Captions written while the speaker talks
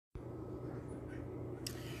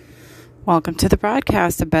Welcome to the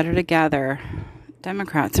broadcast of Better Together.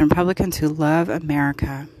 Democrats and Republicans who love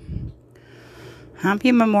America.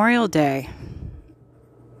 Happy Memorial Day.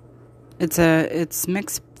 It's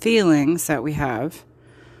mixed feelings that we have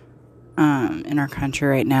in our country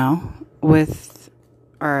right now with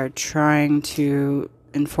our trying to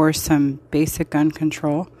enforce some basic gun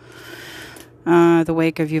control. The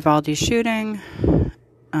wake of Uvalde shooting.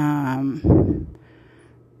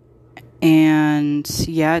 And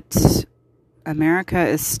yet America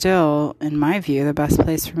is still, in my view, the best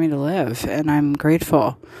place for me to live, and I'm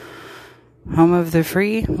grateful. Home of the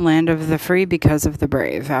free, land of the free, because of the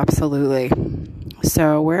brave, absolutely.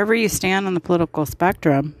 So wherever you stand on the political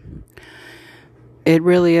spectrum, it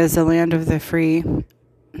really is a land of the free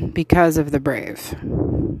because of the brave.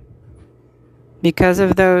 Because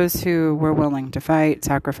of those who were willing to fight,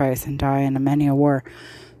 sacrifice, and die in many a war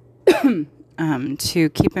to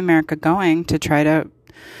keep America going, to try to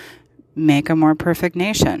make a more perfect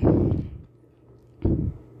nation.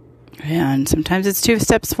 And sometimes it's 2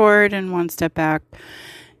 steps forward and 1 step back.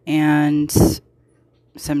 And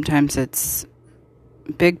sometimes it's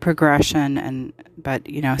big progression. But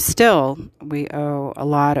still, we owe a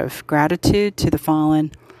lot of gratitude to the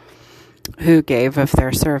fallen who gave of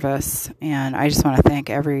their service. And I just want to thank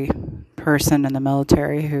every person in the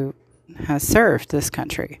military who has served this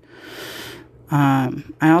country. I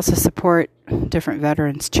also support different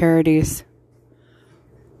veterans charities,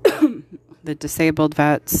 the disabled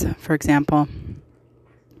vets, for example,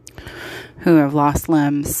 who have lost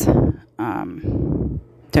limbs.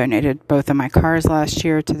 Donated both of my cars last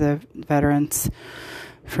year to the veterans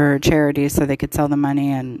for charities so they could sell the money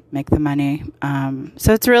and make the money.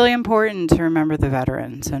 So it's really important to remember the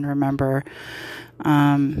veterans and remember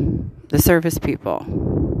the service people.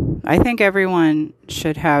 I think everyone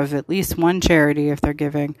should have at least one charity if they're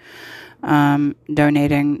giving,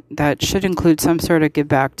 donating, that should include some sort of give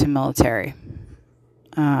back to military,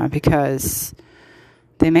 because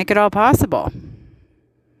they make it all possible.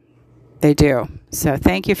 They do. So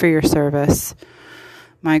thank you for your service.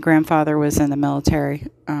 My grandfather was in the military,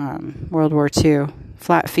 World War II,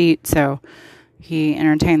 flat feet, so he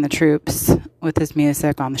entertained the troops with his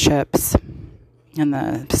music on the ships in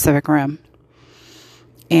the Pacific Rim.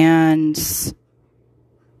 And,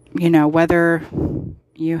 whether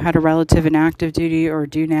you had a relative in active duty or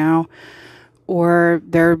do now, or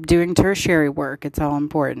they're doing tertiary work, it's all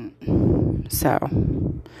important. So,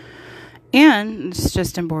 and it's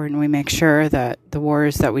just important we make sure that the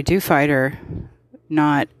wars that we do fight are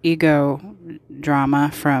not ego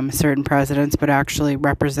drama from certain presidents, but actually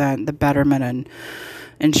represent the betterment and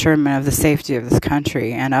ensuring of the safety of this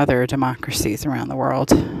country and other democracies around the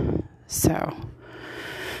world. So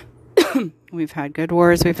we've had good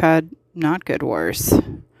wars, we've had not good wars.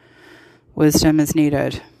 Wisdom is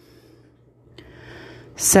needed.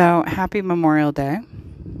 So happy Memorial Day.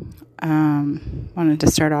 Wanted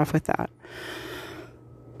to start off with that.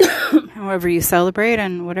 However you celebrate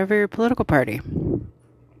and whatever your political party,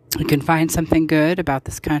 you can find something good about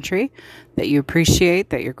this country that you appreciate,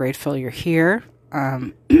 that you're grateful you're here.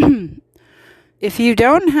 If you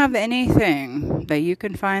don't have anything that you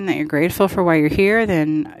can find that you're grateful for while you're here,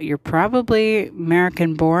 then you're probably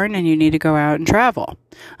American born and you need to go out and travel.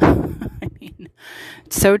 I mean,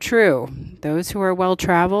 it's so true. Those who are well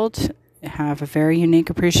traveled have a very unique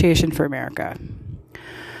appreciation for America.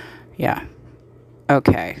 Yeah.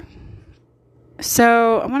 Okay.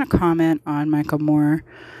 So I want to comment on Michael Moore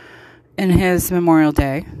in his Memorial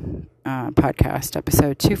Day podcast,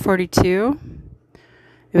 episode 242.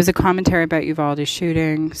 It was a commentary about Uvalde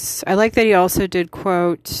shootings. I like that he also did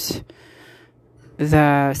quote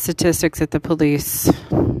the statistics that the police,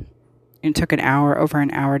 it took over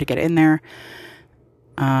an hour to get in there,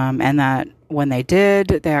 and that when they did,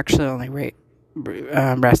 they actually only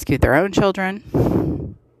rescued their own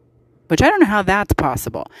children, which I don't know how that's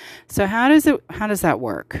possible. So how does that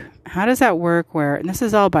work? How does that work where, and this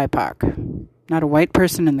is all BIPOC, not a white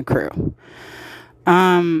person in the crew.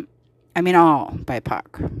 All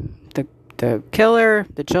BIPOC. The killer,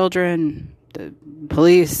 the children, the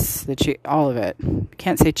police, the chief, all of it.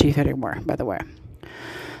 Can't say chief anymore, by the way.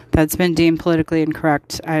 That's been deemed politically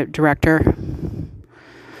incorrect. Director.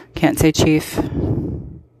 Can't say chief.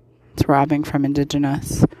 It's robbing from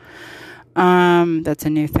indigenous. That's a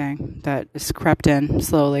new thing that is crept in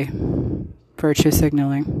slowly. Virtue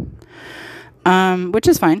signaling. Which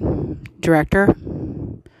is fine. Director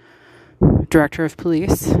of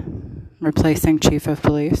police. Replacing chief of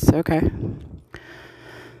police. Okay.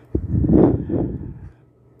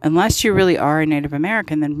 Unless you really are a Native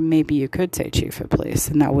American, then maybe you could say chief of police,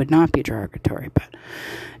 and that would not be derogatory. But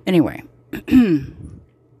anyway,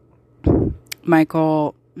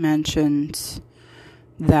 Michael mentioned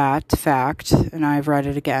that fact, and I've read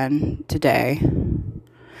it again today.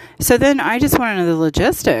 So then I just want to know the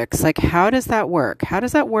logistics. Like, how does that work? How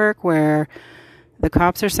does that work where the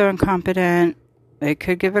cops are so incompetent, they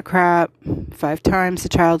could give a crap 5 times the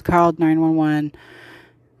child called 911.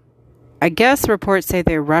 I guess reports say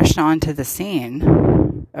they rushed onto the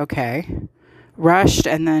scene. Okay. Rushed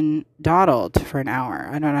and then dawdled for an hour.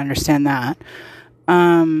 I don't understand that.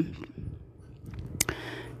 And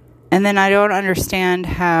then I don't understand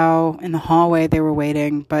how in the hallway they were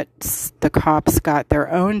waiting, but the cops got their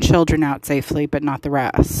own children out safely, but not the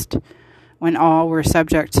rest, when all were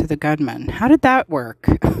subject to the gunman. How did that work?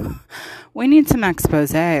 We need some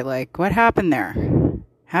expose. Like, what happened there?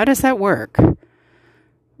 How does that work?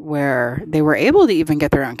 Where they were able to even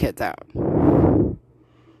get their own kids out?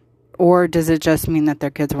 Or does it just mean that their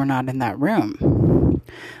kids were not in that room?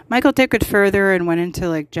 Michael took it further and went into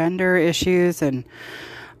like gender issues, and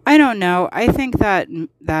I don't know. I think that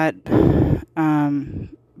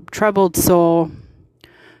troubled soul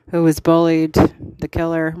who was bullied, the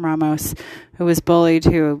killer, Ramos, who was bullied,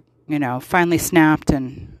 who, finally snapped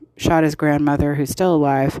and shot his grandmother, who's still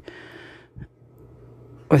alive,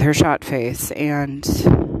 with her shot face, and,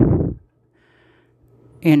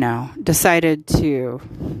 decided to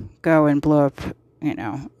go and blow up,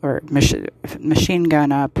 or machine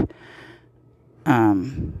gun up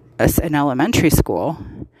an elementary school.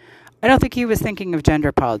 I don't think he was thinking of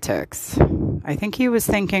gender politics. I think he was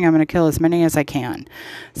thinking, I'm going to kill as many as I can.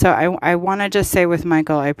 So I want to just say with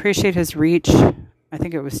Michael, I appreciate his reach. I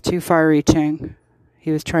think it was too far reaching.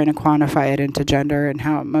 He was trying to quantify it into gender and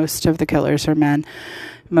how most of the killers are men.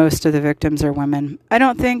 Most of the victims are women. I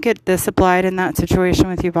don't think this applied in that situation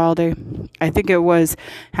with Uvalde. I think it was,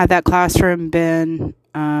 had that classroom been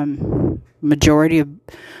majority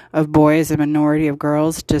of boys and minority of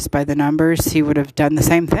girls, just by the numbers, he would have done the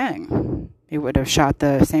same thing. He would have shot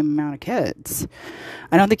the same amount of kids.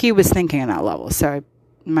 I don't think he was thinking on that level. So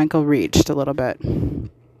Michael reached a little bit.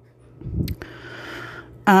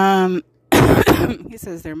 He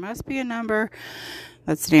says there must be a number.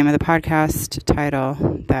 That's the name of the podcast title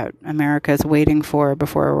that America is waiting for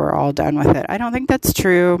before we're all done with it. I don't think that's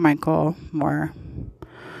true, Michael Moore.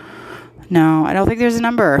 No, I don't think there's a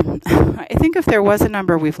number. I think if there was a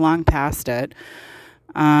number, we've long passed it.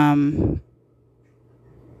 I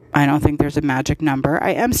don't think there's a magic number.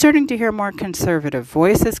 I am starting to hear more conservative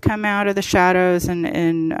voices come out of the shadows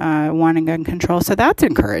and wanting gun control, so that's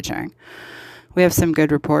encouraging. We have some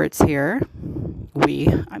good reports here. Me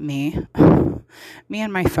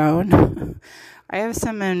and my phone. I have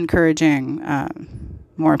some encouraging,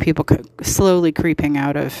 more people slowly creeping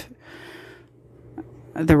out of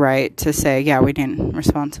the right to say, yeah, we need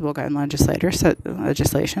responsible gun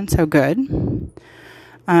legislation, so good.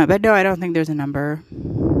 But no, I don't think there's a number.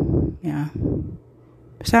 Yeah.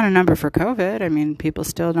 There's not a number for COVID. I mean, people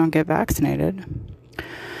still don't get vaccinated.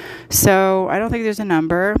 So I don't think there's a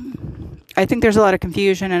number. I think there's a lot of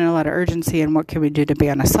confusion and a lot of urgency in what can we do to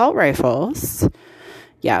ban assault rifles.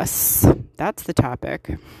 Yes, that's the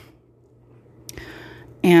topic.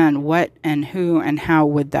 And what and who and how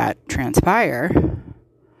would that transpire?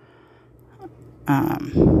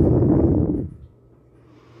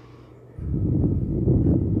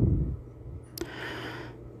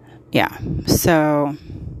 Yeah, so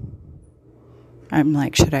I'm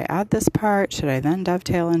like, should I add this part? Should I then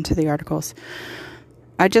dovetail into the articles?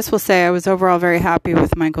 I just will say I was overall very happy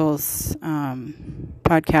with Michael's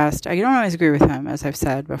podcast. I don't always agree with him, as I've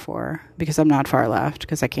said before, because I'm not far left,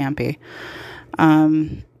 because I can't be.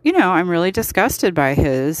 I'm really disgusted by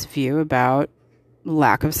his view about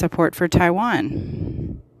lack of support for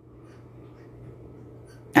Taiwan.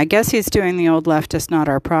 I guess he's doing the old leftist not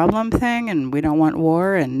our problem thing, and we don't want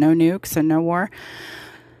war, and no nukes, and no war.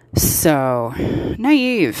 So,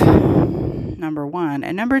 naive, number one.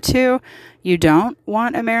 And number two, you don't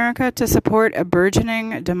want America to support a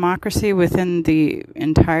burgeoning democracy within the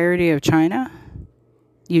entirety of China?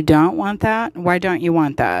 You don't want that? Why don't you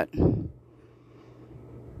want that?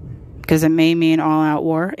 Because it may mean all-out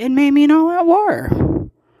war? It may mean all-out war.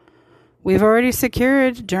 We've already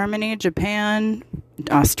secured Germany, Japan,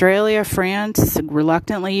 Australia, France,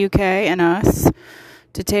 reluctantly UK, and us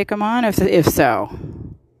to take them on if so.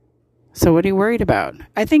 So what are you worried about?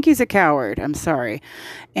 I think he's a coward. I'm sorry.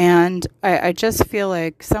 And I just feel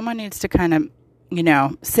like someone needs to kind of,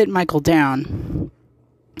 sit Michael down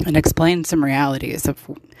and explain some realities of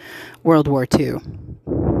World War II.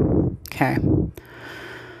 Okay.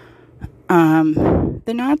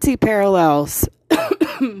 The Nazi parallels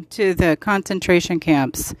to the concentration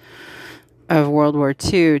camps of World War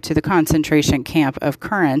II to the concentration camp of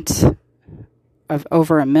current of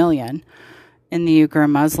over 1 million in the Uyghur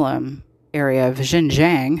Muslim area of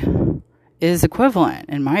Xinjiang is equivalent,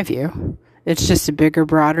 in my view. It's just a bigger,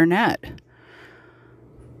 broader net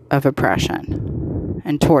of oppression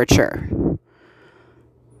and torture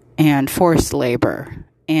and forced labor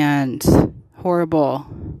and the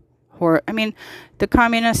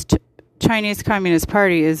Chinese Communist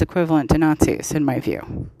Party is equivalent to Nazis, in my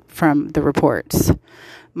view, from the reports.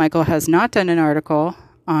 Michael has not done an article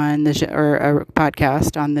on or a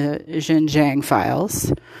podcast on the Xinjiang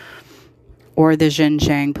files or the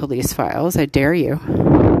Xinjiang police files. I dare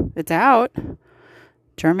you. It's out.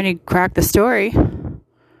 Germany cracked the story.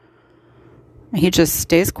 He just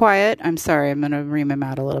stays quiet. I'm sorry, I'm going to ream him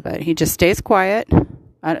out a little bit. He just stays quiet.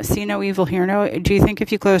 See no evil, hear no. Do you think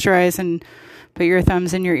if you close your eyes and put your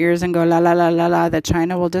thumbs in your ears and go la la la la la that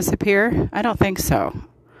China will disappear? I don't think so.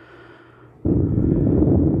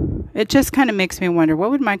 It just kind of makes me wonder,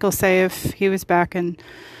 what would Michael say if he was back in,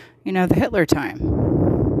 the Hitler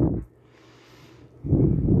time?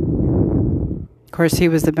 Of course, he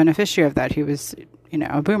was the beneficiary of that. He was,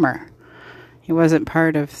 a boomer. He wasn't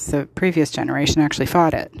part of the previous generation, actually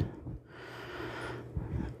fought it.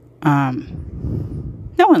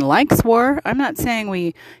 No one likes war. I'm not saying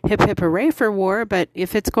we hip hip hooray for war, but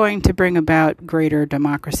if it's going to bring about greater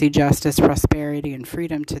democracy, justice, prosperity, and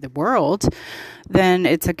freedom to the world, then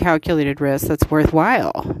it's a calculated risk that's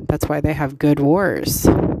worthwhile. That's why they have good wars.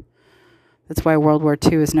 That's why World War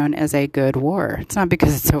II is known as a good war. It's not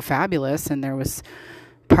because it's so fabulous and there was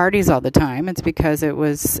parties all the time. It's because it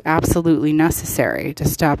was absolutely necessary to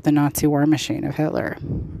stop the Nazi war machine of Hitler.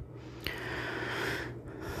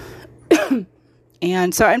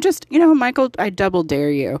 And so I'm just, Michael, I double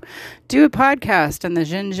dare you. Do a podcast on the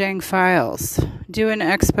Xinjiang files. Do an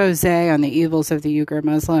expose on the evils of the Uyghur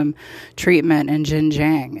Muslim treatment in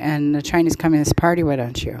Xinjiang and the Chinese Communist Party, why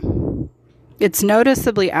don't you? It's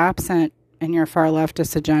noticeably absent in your far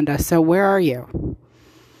leftist agenda. So where are you?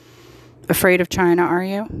 Afraid of China, are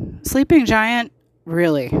you? Sleeping giant?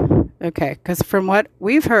 Really? Okay, because from what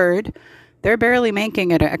we've heard, they're barely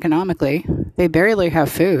making it economically. They barely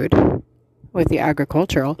have food with the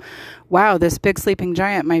agricultural. Wow, this big sleeping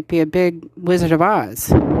giant might be a big Wizard of Oz.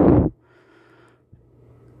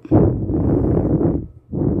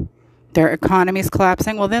 Their economy's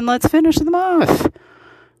collapsing. Well, then let's finish them off.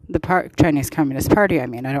 The Chinese Communist Party, I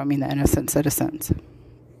don't mean the innocent citizens.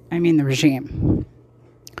 I mean the regime.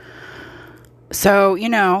 So,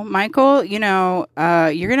 Michael, you're going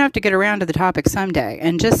to have to get around to the topic someday.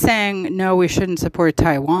 And just saying, no, we shouldn't support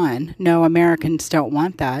Taiwan. No, Americans don't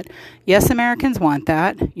want that. Yes, Americans want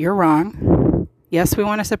that. You're wrong. Yes, we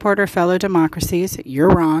want to support our fellow democracies. You're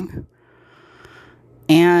wrong.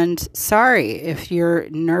 And sorry if you're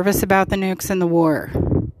nervous about the nukes and the war.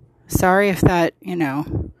 Sorry if that,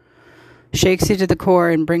 shakes you to the core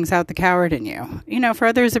and brings out the coward in you. For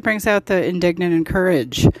others, it brings out the indignant and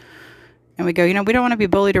courage. And we go, we don't want to be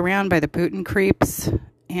bullied around by the Putin creeps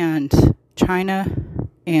and China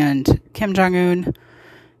and Kim Jong-un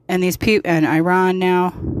and these people and Iran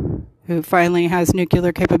now, who finally has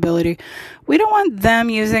nuclear capability. We don't want them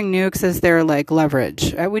using nukes as their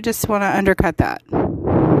leverage. We just want to undercut that.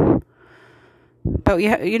 But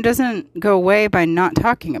it doesn't go away by not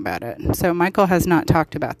talking about it. So Michael has not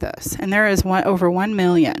talked about this. And there is over 1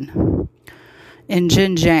 million in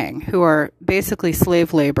Xinjiang who are basically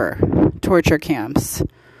slave labor, torture camps,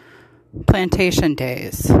 plantation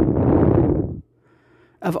days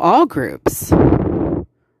of all groups,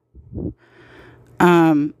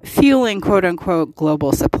 fueling quote-unquote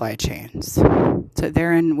global supply chains. So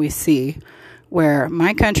therein we see where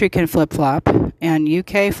my country can flip-flop and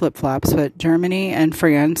UK flip-flops, but Germany and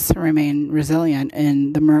France remain resilient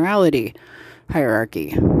in the morality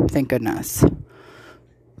hierarchy, thank goodness.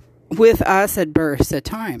 With us at bursts at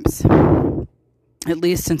times, at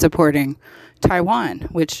least in supporting Taiwan,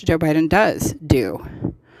 which Joe Biden does do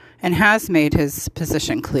and has made his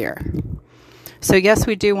position clear. So yes,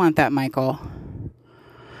 we do want that, Michael.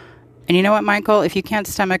 And you know what, Michael? If you can't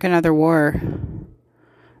stomach another war,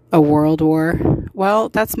 a world war, well,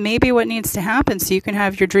 that's maybe what needs to happen so you can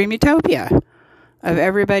have your dream utopia of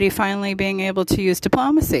everybody finally being able to use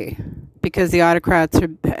diplomacy because the autocrats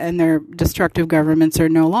and their destructive governments are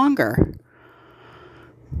no longer.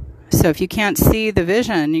 So if you can't see the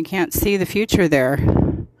vision, you can't see the future there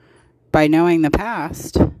by knowing the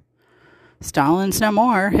past. Stalin's no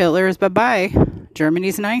more. Hitler's bye-bye.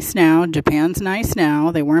 Germany's nice now. Japan's nice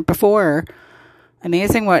now. They weren't before.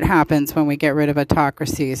 Amazing what happens when we get rid of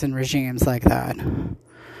autocracies and regimes like that.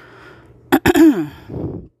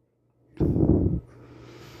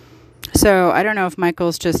 So I don't know if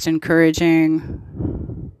Michael's just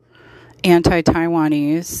encouraging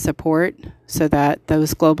anti-Taiwanese support so that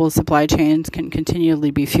those global supply chains can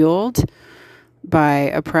continually be fueled by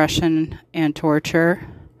oppression and torture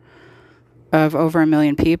of over 1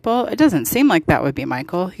 million people. It doesn't seem like that would be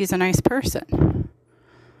Michael. He's a nice person.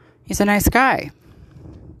 He's a nice guy.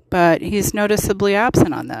 But he's noticeably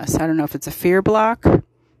absent on this. I don't know if it's a fear block.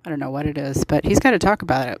 I don't know what it is, but he's got to talk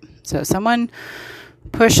about it. So someone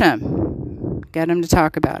push him. Get him to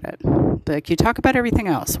talk about it. Like, you talk about everything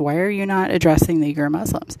else. Why are you not addressing the Uyghur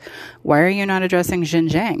Muslims? Why are you not addressing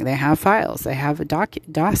Xinjiang? They have files. They have a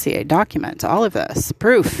dossier, documents, all of this.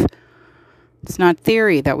 Proof. It's not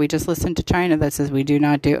theory that we just listen to China that says we do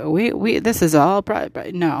not do. This is all...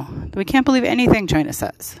 No. We can't believe anything China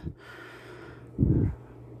says.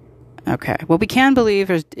 Okay. What we can believe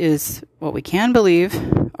is what we can believe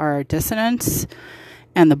are dissidents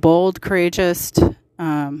and the bold, courageous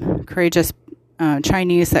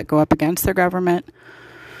Chinese that go up against their government,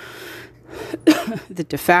 the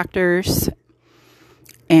defectors,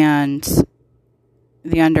 and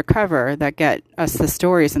the undercover that get us the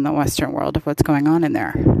stories in the Western world of what's going on in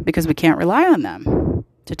there, because we can't rely on them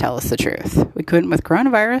to tell us the truth. We couldn't with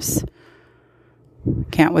coronavirus,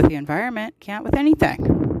 can't with the environment, can't with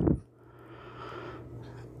anything.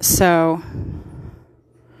 So,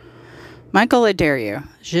 Michael, I dare you.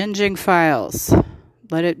 Xinjiang Files.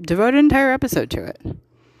 Devote an entire episode to it.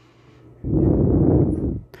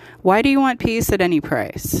 Why do you want peace at any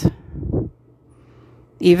price?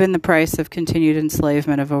 Even the price of continued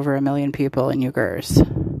enslavement of over 1 million people in Uyghurs,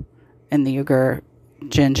 in the Uyghur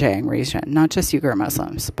Xinjiang region. Not just Uyghur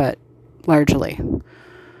Muslims, but largely.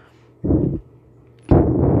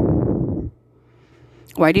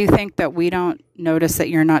 Why do you think that we don't notice that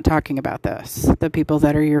you're not talking about this? The people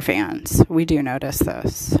that are your fans. We do notice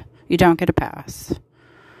this. You don't get a pass.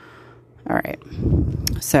 All right.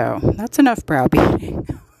 So, that's enough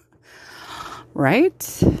browbeating.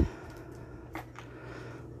 Right?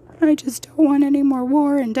 I just don't want any more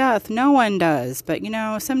war and death. No one does. But,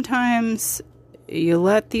 sometimes you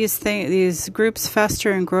let these groups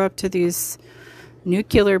fester and grow up to these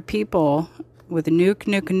nuclear people with nuke,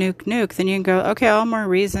 then you can go, okay, all more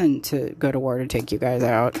reason to go to war to take you guys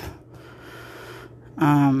out.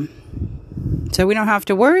 So we don't have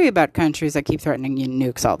to worry about countries that keep threatening you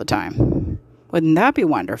nukes all the time. Wouldn't that be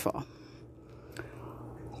wonderful?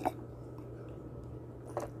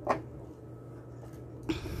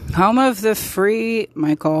 Home of the free,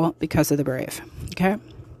 Michael, because of the brave. Okay?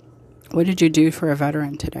 What did you do for a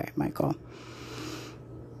veteran today, Michael?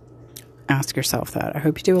 Ask yourself that. I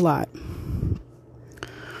hope you do a lot.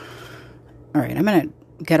 All right, I'm going to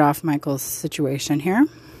get off Michael's situation here.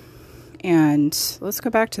 And let's go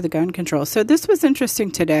back to the gun control. So this was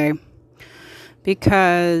interesting today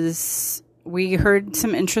because we heard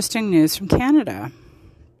some interesting news from Canada.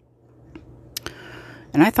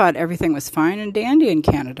 And I thought everything was fine and dandy in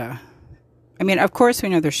Canada. I mean, of course we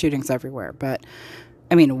know there's shootings everywhere, but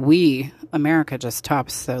America just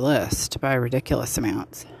tops the list by ridiculous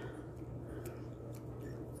amounts.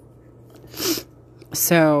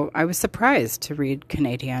 So I was surprised to read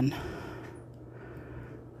Canadian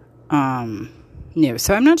news.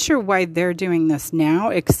 So I'm not sure why they're doing this now,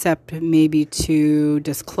 except maybe to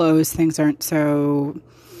disclose things aren't so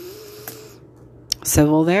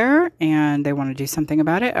civil there, and they want to do something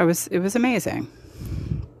about it. It was amazing.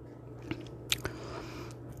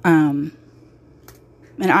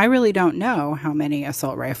 And I really don't know how many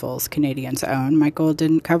assault rifles Canadians own. Michael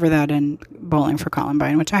didn't cover that in Bowling for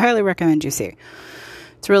Columbine, which I highly recommend you see.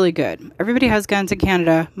 It's really good. Everybody has guns in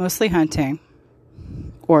Canada, mostly hunting,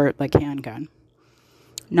 or like handgun.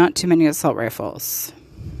 Not too many assault rifles.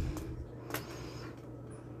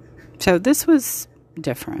 So this was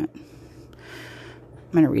different.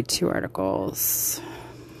 I'm going to read 2 articles.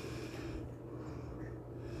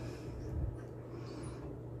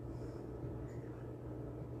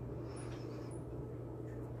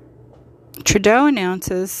 Trudeau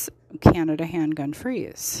announces Canada handgun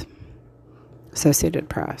freeze. Associated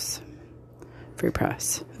Press. Free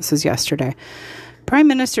Press. This was yesterday. Prime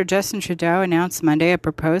Minister Justin Trudeau announced Monday a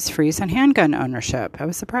proposed freeze on handgun ownership. I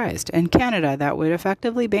was surprised. In Canada, that would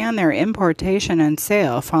effectively ban their importation and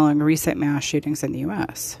sale following recent mass shootings in the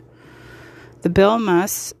U.S. The bill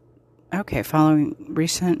must... Okay, following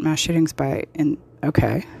recent mass shootings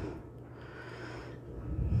Okay.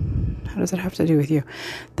 How does it have to do with you?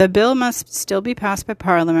 The bill must still be passed by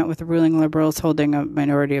Parliament, with the ruling Liberals holding a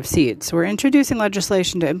minority of seats. We're introducing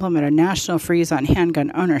legislation to implement a national freeze on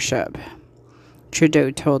handgun ownership,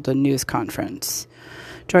 Trudeau told a news conference,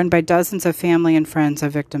 joined by dozens of family and friends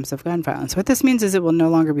of victims of gun violence. What this means is it will no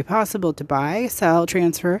longer be possible to buy, sell,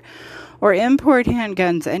 transfer, or import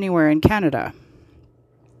handguns anywhere in Canada,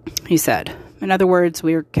 he said. In other words,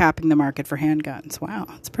 we are capping the market for handguns. Wow,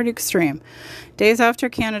 it's pretty extreme. Days after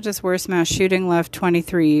Canada's worst mass shooting left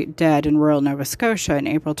 23 dead in rural Nova Scotia in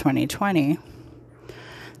April 2020,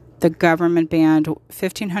 the government banned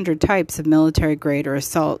 1,500 types of military-grade or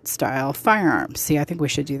assault-style firearms. See, I think we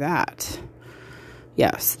should do that.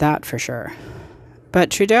 Yes, that for sure.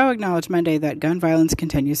 But Trudeau acknowledged Monday that gun violence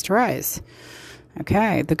continues to rise.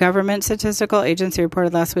 Okay, the government statistical agency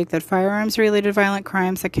reported last week that firearms-related violent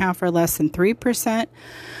crimes account for less than 3%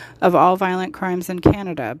 of all violent crimes in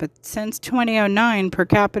Canada. But since 2009, per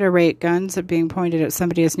capita rate guns being pointed at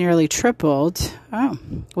somebody has nearly tripled,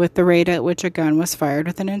 with the rate at which a gun was fired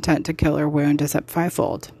with an intent to kill or wound is up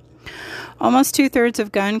fivefold. Almost two-thirds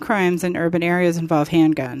of gun crimes in urban areas involve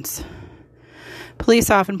handguns.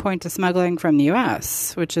 Police often point to smuggling from the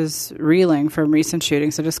U.S., which is reeling from recent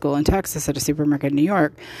shootings at a school in Texas, at a supermarket in New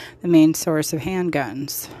York, the main source of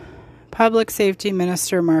handguns. Public Safety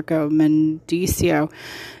Minister Marco Mendicino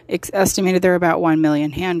estimated there are about 1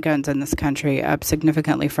 million handguns in this country, up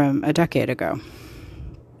significantly from a decade ago.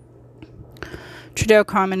 Trudeau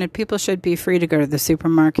commented people should be free to go to the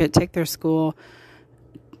supermarket, take their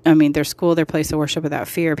place of worship without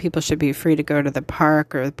fear. People should be free to go to the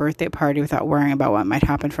park or the birthday party without worrying about what might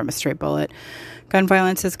happen from a stray bullet. Gun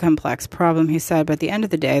violence is a complex problem, he said, but at the end of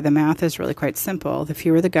the day, the math is really quite simple. The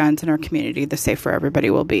fewer the guns in our community, the safer everybody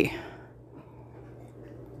will be.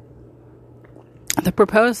 The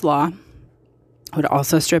proposed law would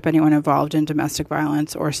also strip anyone involved in domestic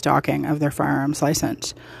violence or stalking of their firearms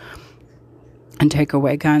license and take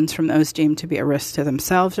away guns from those deemed to be a risk to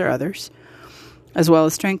themselves or others, as well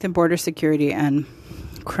as strengthen border security and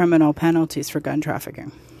criminal penalties for gun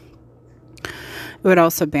trafficking. It would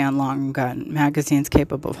also ban long gun magazines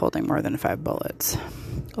capable of holding more than 5 bullets.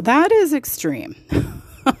 Well, that is extreme,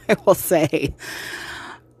 I will say.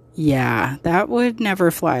 Yeah, that would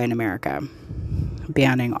never fly in America,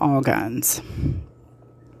 banning all guns.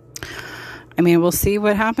 I mean, we'll see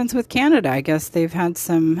what happens with Canada. I guess they've had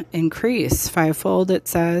some increase. Fivefold, it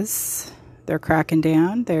says. They're cracking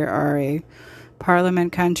down. They are a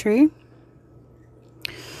Parliament country.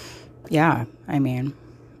 Yeah, I mean,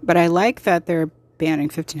 but I like that they're banning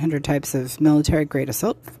 1,500 types of military-grade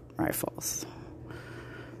assault rifles.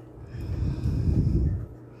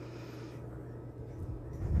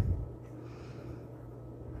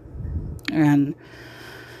 And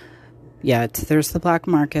yeah, there's the black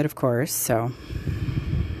market, of course, so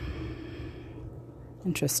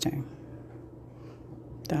interesting.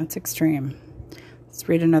 That's extreme. Let's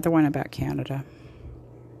read another one about Canada.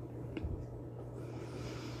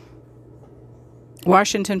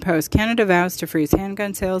 Washington Post. Canada vows to freeze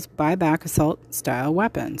handgun sales, buy back assault-style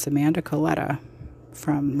weapons. Amanda Coletta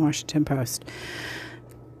from Washington Post.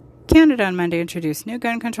 Canada on Monday introduced new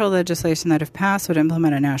gun control legislation that, if passed, would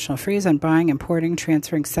implement a national freeze on buying, importing,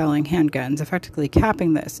 transferring, selling handguns, effectively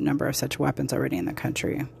capping the number of such weapons already in the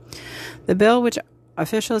country. The bill, which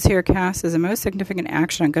officials here cast as the most significant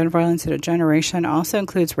action on gun violence in a generation, also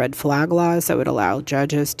includes red flag laws that would allow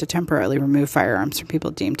judges to temporarily remove firearms from people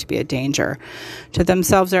deemed to be a danger to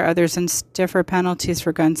themselves or others, and stiffer penalties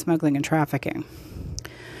for gun smuggling and trafficking.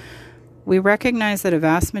 We recognize that a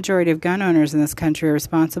vast majority of gun owners in this country are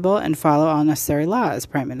responsible and follow all necessary laws,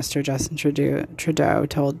 Prime Minister Justin Trudeau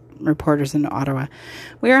told reporters in Ottawa.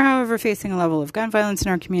 We are, however, facing a level of gun violence in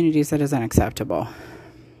our communities that is unacceptable.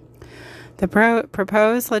 The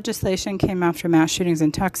proposed legislation came after mass shootings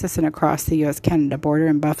in Texas and across the U.S.-Canada border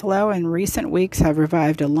in Buffalo, and recent weeks have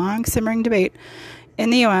revived a long simmering debate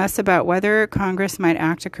in the U.S. about whether Congress might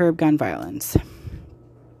act to curb gun violence.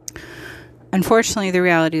 Unfortunately, the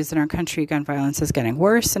reality is in our country, gun violence is getting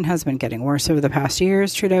worse and has been getting worse over the past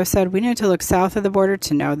years. Trudeau said, we need to look south of the border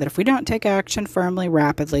to know that if we don't take action firmly,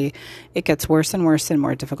 rapidly, it gets worse and worse and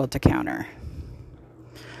more difficult to counter.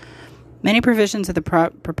 Many provisions of the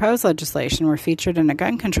proposed legislation were featured in a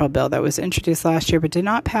gun control bill that was introduced last year but did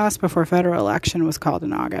not pass before federal election was called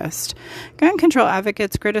in August. Gun control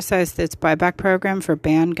advocates criticized its buyback program for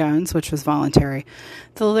banned guns, which was voluntary.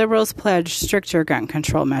 The Liberals pledged stricter gun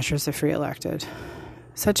control measures if re-elected.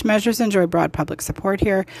 Such measures enjoy broad public support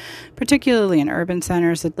here, particularly in urban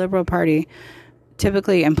centers. The Liberal Party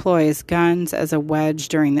typically employs guns as a wedge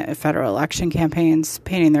during the federal election campaigns,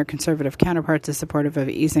 painting their conservative counterparts as supportive of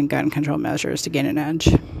easing gun control measures to gain an edge.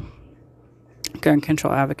 Gun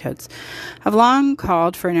control advocates have long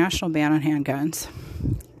called for a national ban on handguns,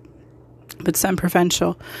 but some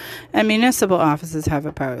provincial and municipal offices have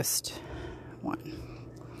opposed one.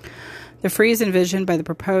 The freeze envisioned by the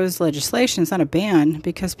proposed legislation is not a ban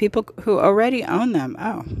because people who already own them,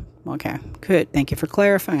 thank you for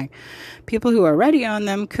clarifying. People who already own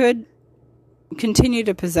them could continue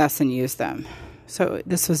to possess and use them. So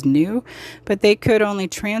this was new, but they could only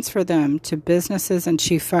transfer them to businesses, and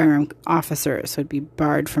chief firearm officers would be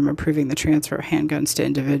barred from approving the transfer of handguns to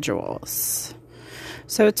individuals.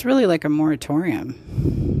 So it's really like a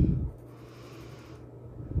moratorium.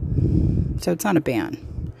 So it's not a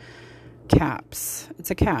ban. Caps.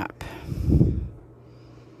 It's a cap.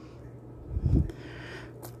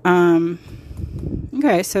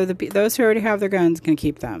 Okay, so those who already have their guns can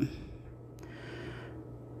keep them.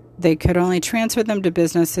 They could only transfer them to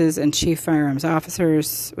businesses, and chief firearms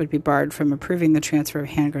officers would be barred from approving the transfer of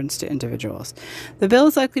handguns to individuals. The bill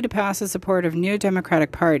is likely to pass with support of New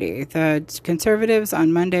Democratic Party. The conservatives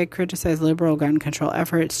on Monday criticized liberal gun control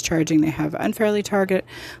efforts, charging they have unfairly targeted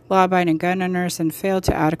law-abiding gun owners and failed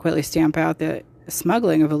to adequately stamp out the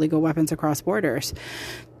smuggling of illegal weapons across borders.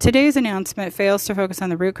 Today's announcement fails to focus on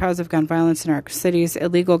the root cause of gun violence in our cities: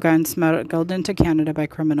 illegal guns smuggled into Canada by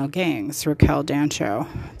criminal gangs. Raquel Dancho,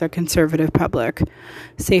 the conservative public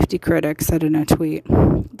safety critic, said in a tweet.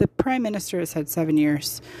 The Prime Minister has had 7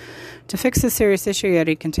 years to fix this serious issue, yet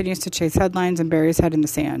he continues to chase headlines and bury his head in the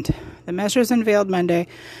sand. The measures unveiled Monday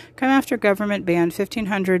come after government banned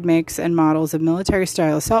 1,500 makes and models of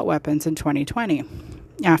military-style assault weapons in 2020.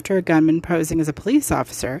 After a gunman posing as a police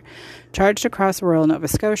officer charged across rural Nova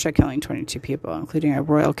Scotia, killing 22 people, including a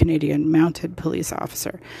Royal Canadian Mounted Police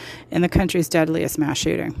officer, in the country's deadliest mass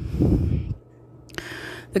shooting.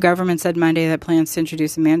 The government said Monday that it plans to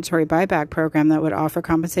introduce a mandatory buyback program that would offer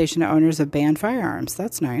compensation to owners of banned firearms.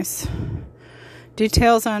 That's nice.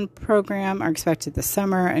 Details on program are expected this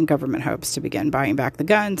summer, and government hopes to begin buying back the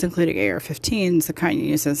guns, including AR-15s, the kind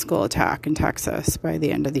used in a school attack in Texas, by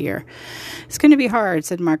the end of the year. It's going to be hard,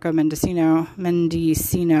 said Marco Mendicino,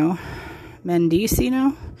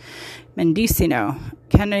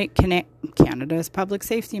 Canada's public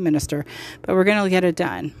safety minister, but we're going to get it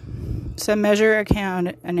done. Some measure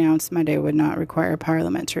announced Monday would not require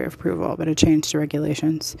parliamentary approval, but a change to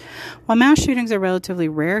regulations. While mass shootings are relatively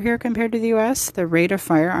rare here compared to the U.S., the rate of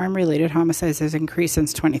firearm-related homicides has increased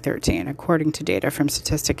since 2013, according to data from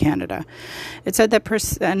Statistic Canada. It said that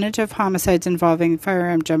percentage of homicides involving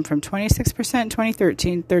firearm jumped from 26% in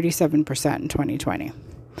 2013 to 37% in 2020.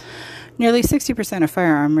 Nearly 60% of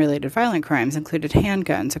firearm-related violent crimes included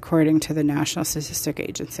handguns, according to the National Statistic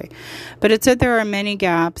Agency. But it said there are many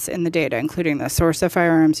gaps in the data, including the source of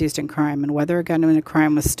firearms used in crime and whether a gun in a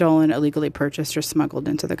crime was stolen, illegally purchased, or smuggled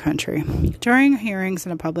into the country. During hearings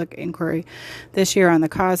and a public inquiry this year on the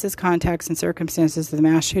causes, context, and circumstances of the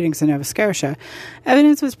mass shootings in Nova Scotia,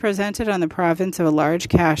 evidence was presented on the province of a large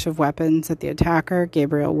cache of weapons that the attacker,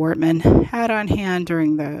 Gabriel Wortman, had on hand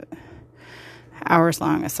during the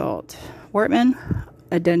hours-long assault. Wortman,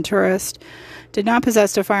 a denturist, did not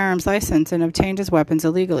possess a firearms license and obtained his weapons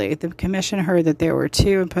illegally. The commission heard that there were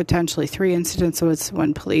 2 and potentially 3 incidents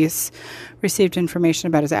when police received information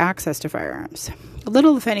about his access to firearms.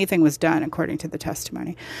 Little, if anything, was done, according to the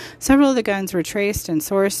testimony. Several of the guns were traced and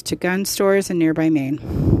sourced to gun stores in nearby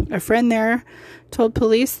Maine. A friend there told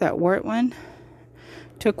police that Wortman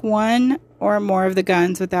took 1 or more of the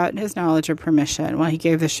guns without his knowledge or permission, while he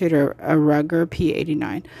gave the shooter a Ruger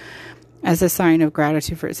P89 as a sign of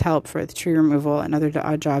gratitude for his help for the tree removal and other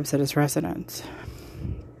odd jobs at his residence.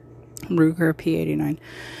 Ruger P89.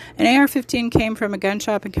 An AR-15 came from a gun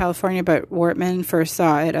shop in California, but Wortman first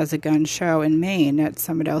saw it as a gun show in Maine that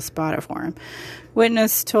somebody else bought it for him.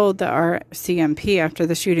 Witness told the RCMP after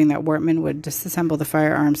the shooting that Wortman would disassemble the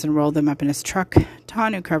firearms and roll them up in his truck,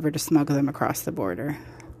 tonneau cover, to smuggle them across the border.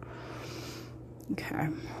 Okay.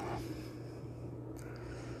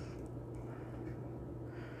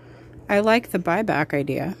 I like the buyback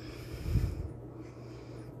idea.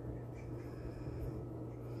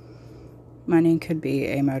 Money could be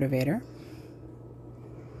a motivator.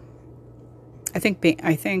 I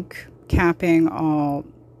think capping all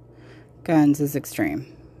guns is extreme.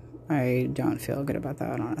 I don't feel good about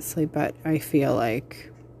that, honestly, but I feel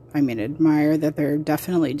like, admire that they're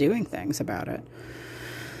definitely doing things about it.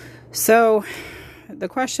 So the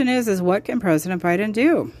question is what can President Biden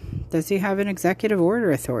do? Does he have an executive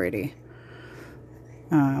order authority?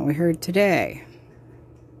 We heard today.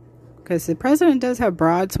 Because the president does have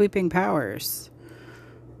broad sweeping powers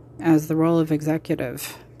as the role of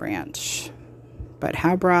executive branch. But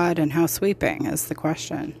how broad and how sweeping is the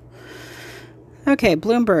question. Okay,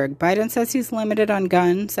 Bloomberg. Biden says he's limited on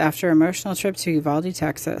guns after emotional trip to Uvalde,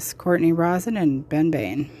 Texas. Courtney Rosen and Ben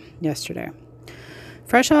Bain yesterday.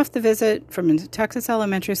 Fresh off the visit from a Texas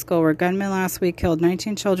elementary school where gunmen last week killed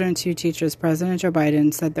 19 children and 2 teachers, President Joe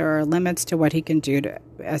Biden said there are limits to what he can do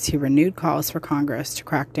as he renewed calls for Congress to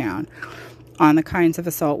crack down on the kinds of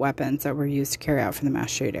assault weapons that were used to carry out for the mass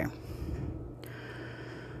shooting.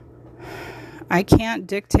 I can't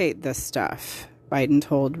dictate this stuff, Biden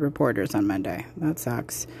told reporters on Monday. That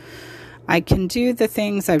sucks. I can do the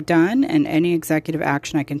things I've done, and any executive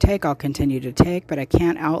action I can take, I'll continue to take, but I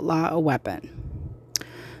can't outlaw a weapon.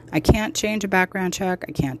 I can't change a background check.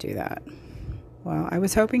 I can't do that. Well, I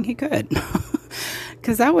was hoping he could,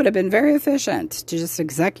 because that would have been very efficient to just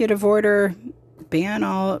executive order, ban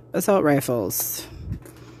all assault rifles.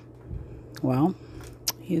 Well,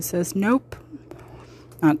 he says, nope,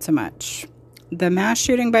 not so much. The mass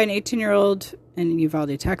shooting by an 18-year-old in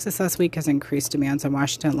Uvalde, Texas last week has increased demands on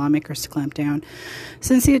Washington lawmakers to clamp down.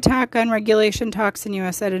 Since the attack, gun regulation talks in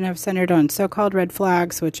U.S. Senate have centered on so-called red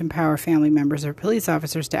flags, which empower family members or police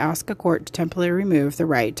officers to ask a court to temporarily remove the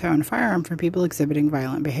right to own a firearm from people exhibiting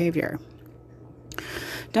violent behavior.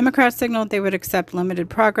 Democrats signaled they would accept limited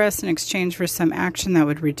progress in exchange for some action that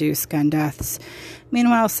would reduce gun deaths.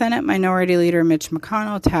 Meanwhile, Senate Minority Leader Mitch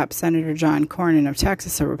McConnell tapped Senator John Cornyn of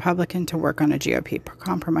Texas, a Republican, to work on a GOP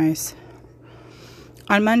compromise.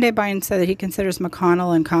 On Monday, Biden said that he considers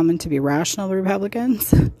McConnell and Common to be rational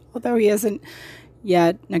Republicans, although he isn't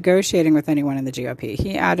yet negotiating with anyone in the GOP.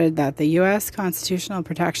 He added that the U.S. constitutional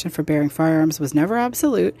protection for bearing firearms was never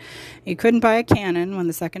absolute. You couldn't buy a cannon when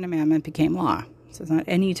the Second Amendment became law. So it's not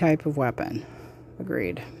any type of weapon.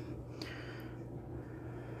 Agreed.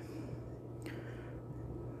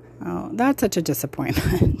 Oh, that's such a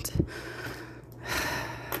disappointment.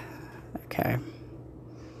 Okay.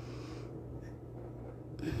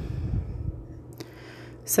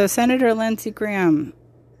 So Senator Lindsey Graham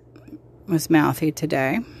was mouthy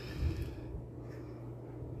today.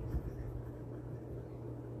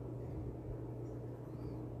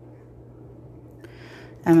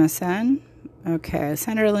 MSN. Okay.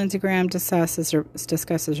 Senator Lindsey Graham discusses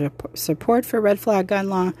support for red flag gun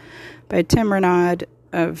law by Tim Renaud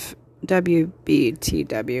of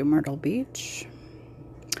WBTW Myrtle Beach.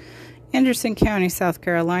 Anderson County, South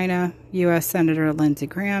Carolina, U.S. Senator Lindsey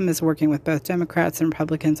Graham is working with both Democrats and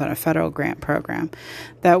Republicans on a federal grant program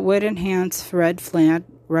that would enhance red flag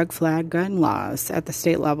gun laws at the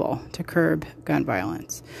state level to curb gun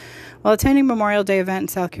violence. While attending Memorial Day event in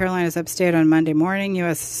South Carolina's upstate on Monday morning,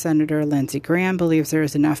 U.S. Senator Lindsey Graham believes there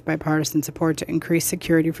is enough bipartisan support to increase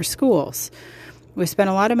security for schools. We spent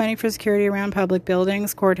a lot of money for security around public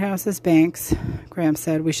buildings, courthouses, banks. Graham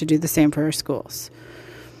said we should do the same for our schools.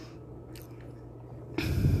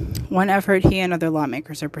 One effort he and other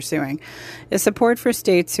lawmakers are pursuing is support for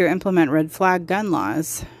states who implement red flag gun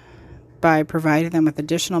laws by providing them with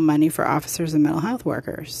additional money for officers and mental health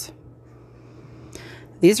workers.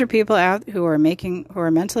 These are people out who are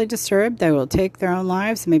mentally disturbed. They will take their own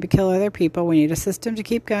lives and maybe kill other people. We need a system to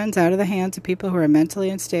keep guns out of the hands of people who are mentally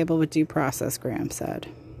unstable with due process, Graham said.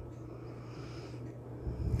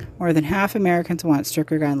 More than half Americans want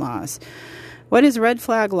stricter gun laws. What is red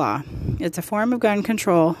flag law? It's a form of gun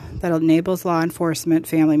control that enables law enforcement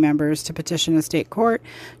family members to petition a state court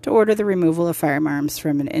to order the removal of firearms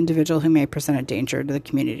from an individual who may present a danger to the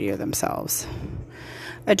community or themselves.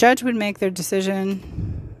 A judge would make their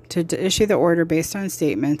decision to issue the order based on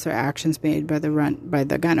statements or actions made by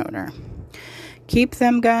the gun owner. Keep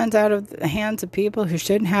them guns out of the hands of people who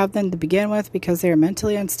shouldn't have them to begin with because they are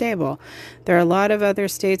mentally unstable. There are a lot of other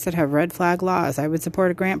states that have red flag laws. I would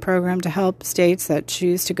support a grant program to help states that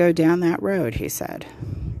choose to go down that road, he said.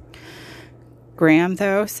 Graham,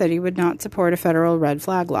 though, said he would not support a federal red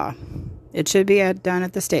flag law. It should be done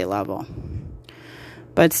at the state level.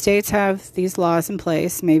 But states have these laws in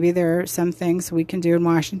place. Maybe there are some things we can do in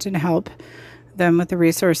Washington to help them with the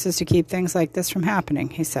resources to keep things like this from happening,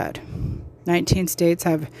 he said. 19 states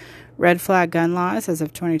have red flag gun laws as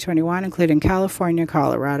of 2021, including California,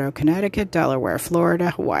 Colorado, Connecticut, Delaware, Florida,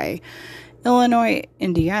 Hawaii, Illinois,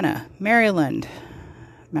 Indiana, Maryland,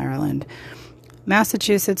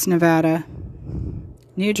 Massachusetts, Nevada,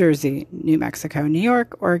 New Jersey, New Mexico, New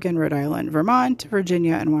York, Oregon, Rhode Island, Vermont,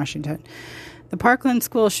 Virginia, and Washington. The Parkland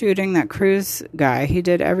school shooting, that Cruz guy, he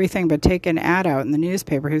did everything but take an ad out in the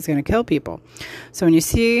newspaper who's going to kill people. So when you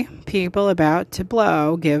see people about to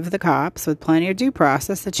blow, give the cops, with plenty of due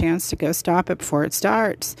process, the chance to go stop it before it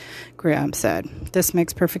starts, Graham said. This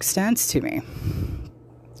makes perfect sense to me.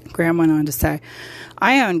 Graham went on to say,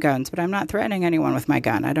 I own guns, but I'm not threatening anyone with my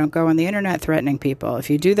gun. I don't go on the internet threatening people. If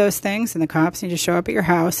you do those things, then the cops need to show up at your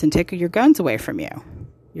house and take your guns away from you.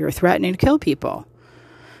 You're threatening to kill people.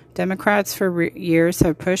 Democrats for years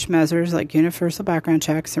have pushed measures like universal background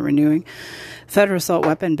checks and renewing federal assault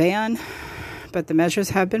weapon ban, but the measures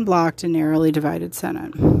have been blocked in narrowly divided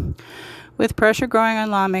Senate. With pressure growing on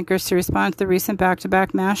lawmakers to respond to the recent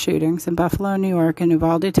back-to-back mass shootings in Buffalo, New York, and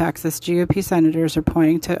Uvalde, Texas, GOP senators are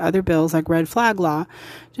pointing to other bills like red flag law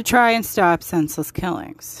to try and stop senseless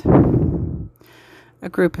killings. A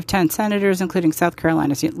group of 10 senators, including South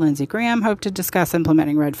Carolina's Lindsey Graham, hope to discuss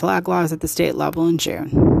implementing red flag laws at the state level in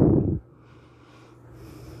June.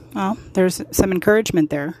 Well, there's some encouragement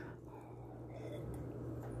there.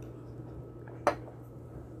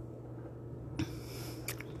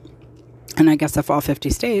 And I guess if all 50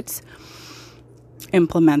 states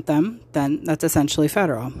implement them, then that's essentially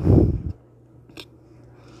federal.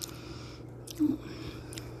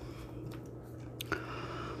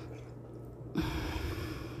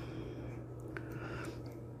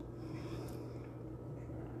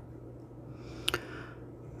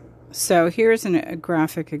 So here's a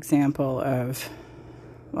graphic example of,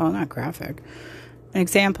 well, not graphic, an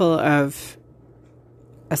example of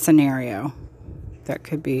a scenario that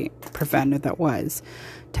could be prevented that was.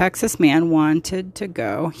 Texas man wanted to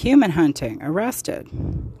go human hunting, arrested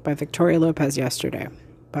by Victoria Lopez yesterday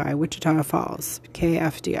by Wichita Falls,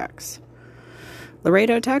 KFDX.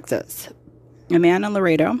 Laredo, Texas. A man in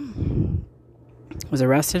Laredo was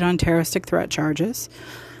arrested on terroristic threat charges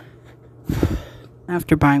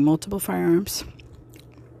after buying multiple firearms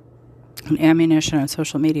and ammunition on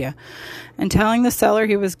social media and telling the seller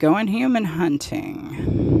he was going human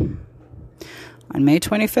hunting. On May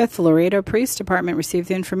 25th, the Laredo Police Department received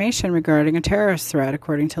the information regarding a terrorist threat,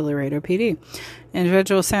 according to Laredo PD.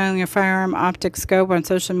 Individuals selling a firearm optic scope on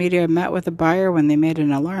social media met with the buyer when they made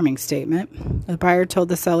an alarming statement. The buyer told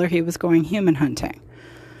the seller he was going human hunting.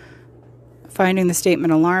 Finding the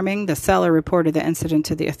statement alarming, the seller reported the incident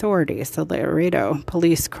to the authorities. The Laredo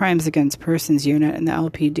Police Crimes Against Persons Unit and the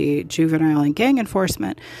LPD Juvenile and Gang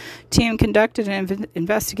Enforcement team conducted an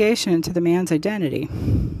investigation into the man's identity.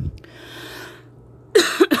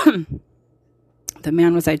 The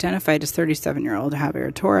man was identified as 37-year-old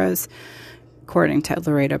Javier Torres, according to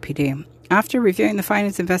Laredo PD. After reviewing the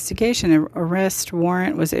findings investigation, an arrest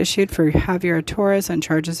warrant was issued for Javier Torres on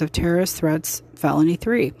charges of terrorist threats, felony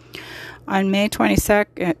 3. On May 26,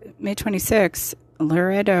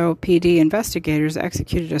 Laredo PD investigators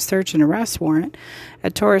executed a search and arrest warrant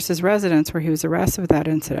at Torres' residence where he was arrested with that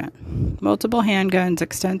incident. Multiple handguns,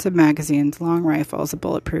 extensive magazines, long rifles, a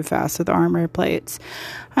bulletproof vest with armor plates,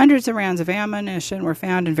 hundreds of rounds of ammunition were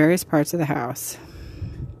found in various parts of the house.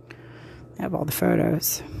 I have all the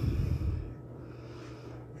photos.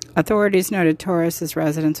 Authorities noted Torres'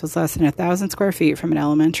 residence was less than 1,000 square feet from an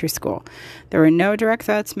elementary school. There were no direct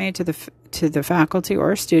threats made to the faculty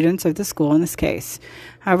or students of the school in this case.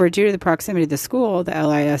 However, due to the proximity of the school, the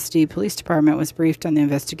LISD Police Department was briefed on the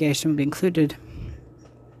investigation will be included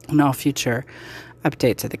in all future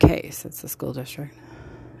updates of the case. That's the school district.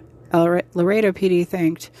 Laredo PD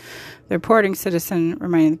thanked the reporting citizen,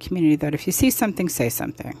 reminding the community that if you see something, say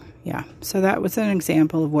something. Yeah, so that was an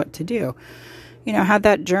example of what to do. You know, had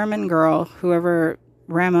that German girl, whoever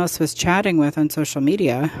Ramos was chatting with on social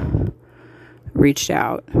media, reached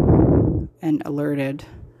out and alerted,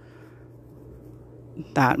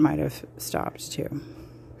 that might have stopped too.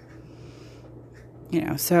 You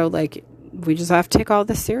know, so like, we just have to take all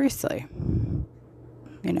this seriously.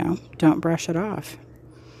 You know, don't brush it off.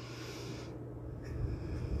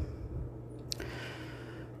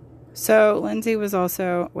 So Lindsay was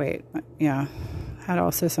also, had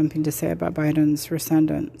also something to say about Biden's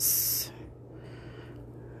rescindance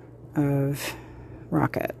of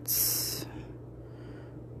rockets.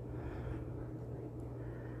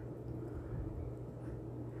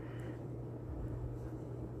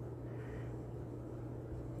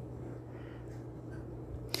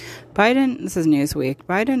 Biden, this is Newsweek,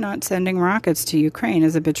 Biden not sending rockets to Ukraine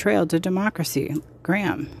is a betrayal to democracy.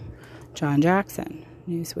 Graham, John Jackson,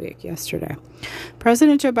 Newsweek, yesterday.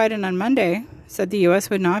 President Joe Biden on Monday said the U.S.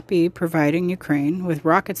 would not be providing Ukraine with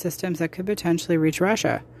rocket systems that could potentially reach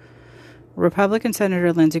Russia. Republican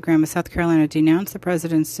Senator Lindsey Graham of South Carolina denounced the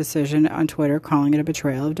president's decision on Twitter, calling it a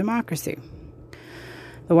betrayal of democracy.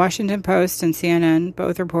 The Washington Post and CNN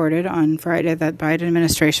both reported on Friday that the Biden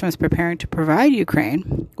administration was preparing to provide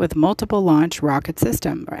Ukraine with multiple launch rocket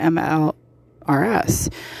system, or MLRS,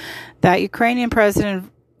 that Ukrainian President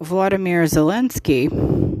Vladimir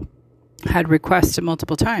Zelensky had requested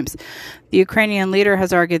multiple times. The Ukrainian leader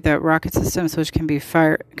has argued that rocket systems which can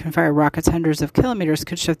fire rockets hundreds of kilometers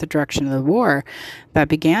could shift the direction of the war that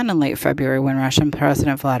began in late February when Russian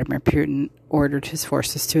President Vladimir Putin ordered his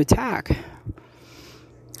forces to attack.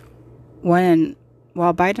 When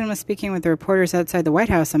While Biden was speaking with the reporters outside the White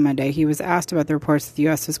House on Monday, he was asked about the reports that the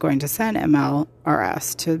U.S. was going to send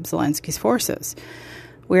MLRS to Zelensky's forces.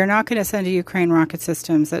 "We are not going to send to Ukraine rocket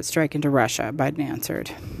systems that strike into Russia," Biden answered.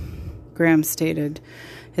 Graham stated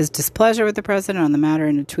his displeasure with the president on the matter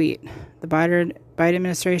in a tweet. The Biden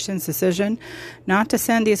administration's decision not to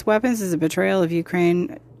send these weapons is a betrayal of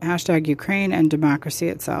Ukraine, #Ukraine and democracy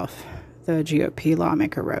itself, the GOP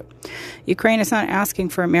lawmaker wrote. Ukraine is not asking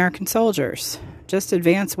for American soldiers, just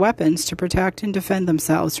advanced weapons to protect and defend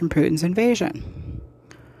themselves from Putin's invasion.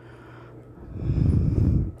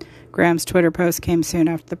 Graham's Twitter post came soon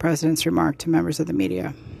after the president's remark to members of the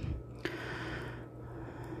media.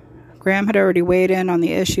 Graham had already weighed in on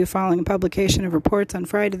the issue following a publication of reports on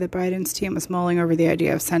Friday that Biden's team was mulling over the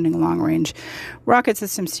idea of sending long-range rocket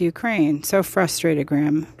systems to Ukraine. "So frustrated,"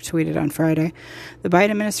 Graham tweeted on Friday. "The Biden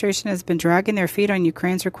administration has been dragging their feet on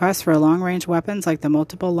Ukraine's request for long-range weapons like the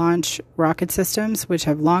multiple launch rocket systems, which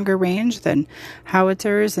have longer range than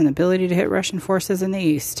howitzers and ability to hit Russian forces in the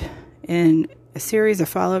east." In a series of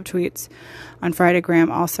follow-up tweets on Friday, Graham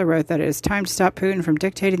also wrote that it is time to stop Putin from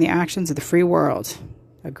dictating the actions of the free world.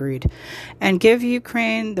 Agreed. And give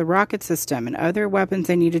Ukraine the rocket system and other weapons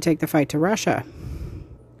they need to take the fight to Russia.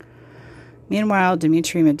 Meanwhile,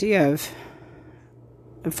 Dmitry Medvedev,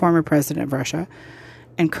 the former president of Russia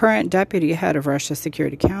and current deputy head of Russia's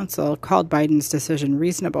Security Council, called Biden's decision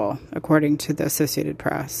reasonable, according to the Associated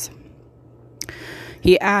Press.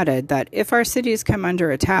 He added that if our cities come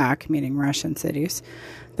under attack, meaning Russian cities,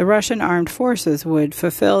 the Russian armed forces would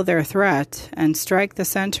fulfill their threat and strike the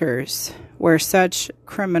centers where such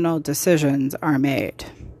criminal decisions are made.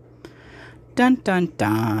 Dun, dun,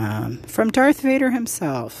 dun. From Darth Vader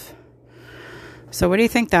himself. So what do you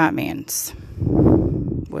think that means?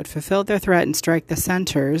 Would fulfill their threat and strike the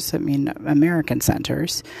centers, I mean American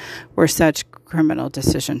centers, where such criminal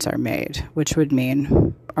decisions are made, which would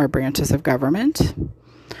mean our branches of government,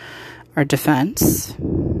 our defense.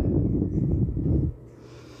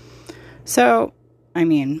 So, I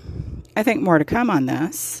mean, I think more to come on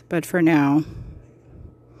this, but for now,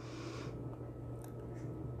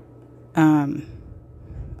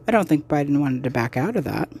 I don't think Biden wanted to back out of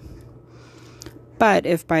that. But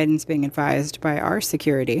if Biden's being advised by our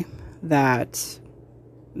security that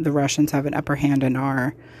the Russians have an upper hand in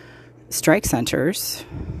our strike centers,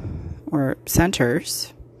 or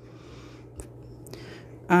centers,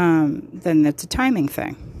 then it's a timing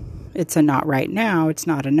thing. It's a not right now, it's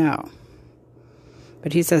not a no.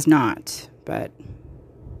 But he says not, but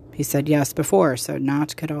he said yes before, so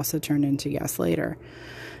not could also turn into yes later.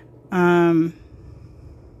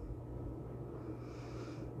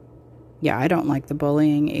 Yeah, I don't like the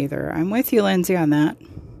bullying either. I'm with you, Lindsay, on that.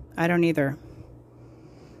 I don't either.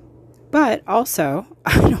 But also,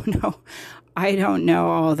 I don't know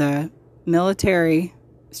all the military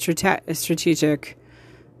strategic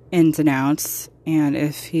ins and outs, and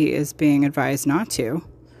if he is being advised not to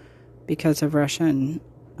because of Russian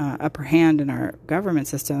upper hand in our government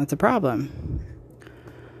system, that's a problem.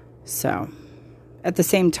 So, at the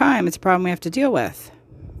same time, it's a problem we have to deal with.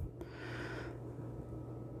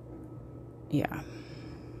 Yeah.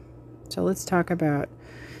 So let's talk about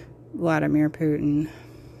Vladimir Putin.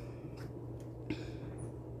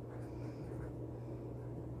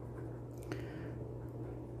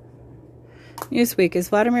 Newsweek, is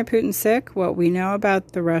Vladimir Putin sick? What we know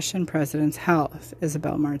about the Russian president's health.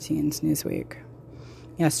 Isabel Martins, Newsweek.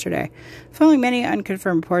 Yesterday. Following many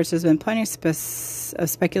unconfirmed reports, there's been plenty of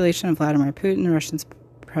speculation of Vladimir Putin, the Russian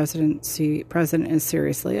president, is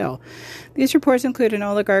seriously ill. These reports include an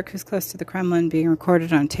oligarch who's close to the Kremlin being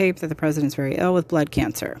recorded on tape that the president's very ill with blood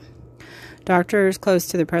cancer. Doctors close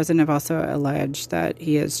to the president have also alleged that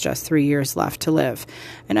he has just 3 years left to live.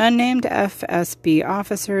 An unnamed FSB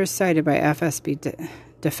officer cited by FSB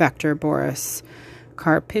defector Boris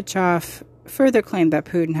Karpichov further claimed that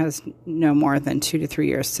Putin has no more than 2 to 3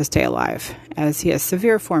 years to stay alive, as he has a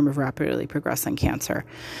severe form of rapidly progressing cancer.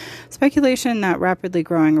 Speculation that rapidly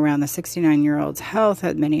growing around the 69-year-old's health,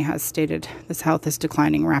 as many has stated, this health is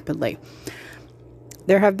declining rapidly.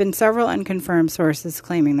 There have been several unconfirmed sources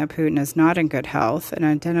claiming that Putin is not in good health. An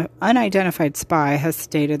unidentified spy has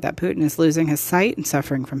stated that Putin is losing his sight and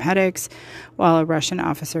suffering from headaches, while a Russian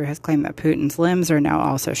officer has claimed that Putin's limbs are now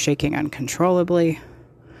also shaking uncontrollably.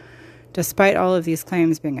 Despite all of these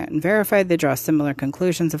claims being unverified, they draw similar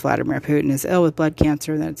conclusions that Vladimir Putin is ill with blood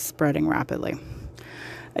cancer that's spreading rapidly.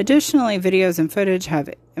 Additionally, videos and footage have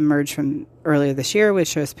emerged from earlier this year, which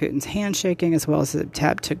shows Putin's handshaking as well as an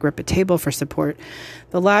attempt to grip a table for support.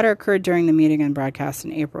 The latter occurred during the meeting and broadcast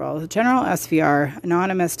in April. The General SVR,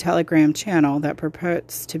 anonymous Telegram channel that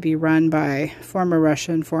purports to be run by former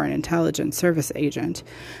Russian Foreign Intelligence Service agent,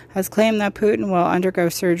 has claimed that Putin will undergo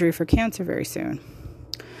surgery for cancer very soon.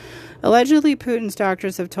 Allegedly, Putin's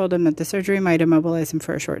doctors have told him that the surgery might immobilize him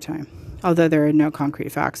for a short time, although there are no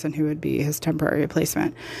concrete facts on who would be his temporary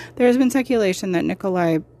replacement. There has been speculation that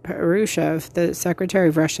Nikolai Patrushev, the Secretary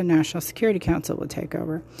of Russian National Security Council, will take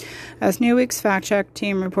over. As Newsweek's fact-check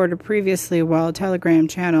team reported previously, while Telegram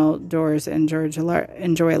channel doors enjoy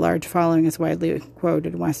a large following as widely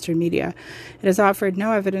quoted in Western media, it has offered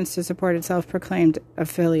no evidence to support its self-proclaimed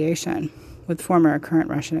affiliation with former or current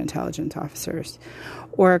Russian intelligence officers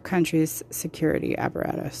or a country's security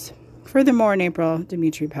apparatus. Furthermore, in April,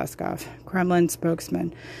 Dmitry Peskov, Kremlin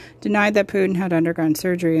spokesman, denied that Putin had undergone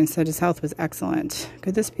surgery and said his health was excellent.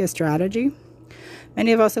 Could this be a strategy?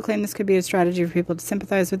 Many have also claimed this could be a strategy for people to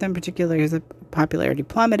sympathize with him, particularly as his popularity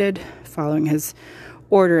plummeted following his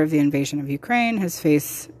order of the invasion of Ukraine.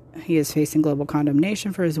 He is facing global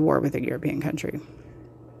condemnation for his war with a European country.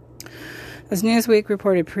 As Newsweek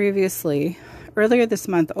reported previously, earlier this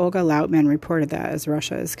month, Olga Lautman reported that as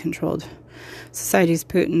Russia is controlled, society's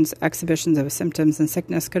Putin's exhibitions of symptoms and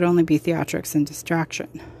sickness could only be theatrics and distraction.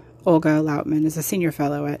 Olga Lautman is a senior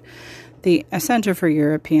fellow at the Center for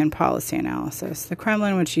European Policy Analysis. The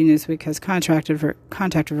Kremlin, which Newsweek has contacted for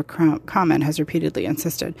comment, has repeatedly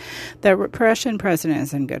insisted that the Russian president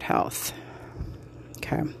is in good health.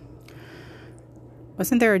 Okay.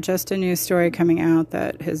 Wasn't there just a news story coming out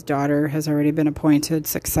that his daughter has already been appointed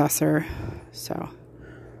successor? So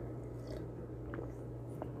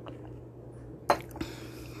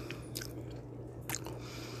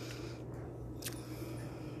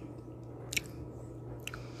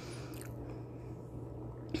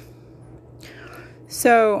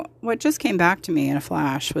what just came back to me in a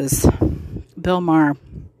flash was Bill Maher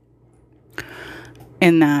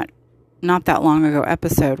in that not that long ago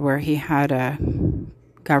episode where he had a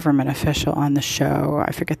government official on the show.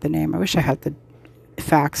 I forget the name. I wish I had the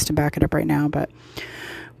facts to back it up right now, but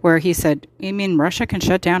where he said, "You mean Russia can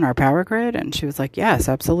shut down our power grid?" And she was like, "Yes,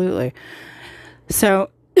 absolutely."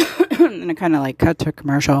 So, and it kind of like cut to a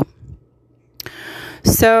commercial.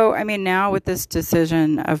 So, I mean, now with this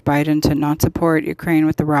decision of Biden to not support Ukraine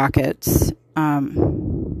with the rockets, I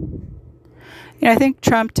think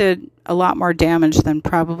Trump did a lot more damage than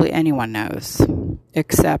probably anyone knows,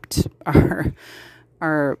 except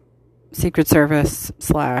our Secret Service /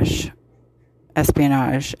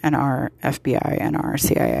 espionage and our FBI and our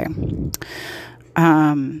CIA.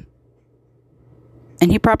 And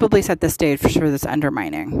he probably set the stage for this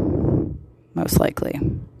undermining, most likely.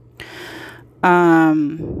 I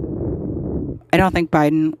don't think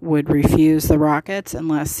Biden would refuse the rockets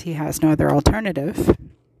unless he has no other alternative.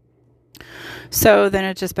 So then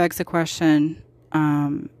it just begs the question,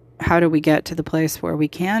 how do we get to the place where we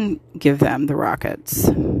can give them the rockets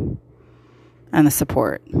and the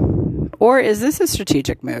support? Or is this a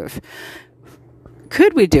strategic move?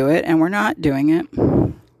 Could we do it and we're not doing it?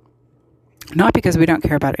 Not because we don't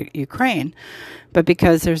care about Ukraine, but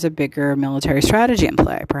because there's a bigger military strategy in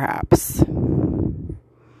play, perhaps.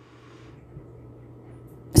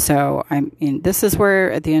 So, this is where,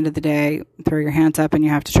 at the end of the day, throw your hands up and you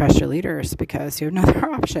have to trust your leaders because you have no other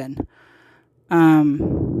option.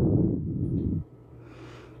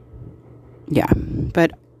 Yeah,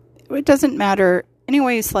 but it doesn't matter. Any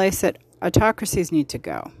way you slice it, autocracies need to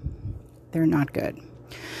go. They're not good.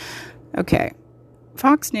 Okay.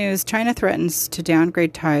 Fox News, China threatens to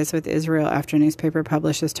downgrade ties with Israel after newspaper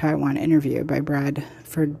publishes Taiwan interview by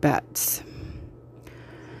Bradford Betts.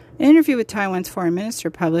 An interview with Taiwan's foreign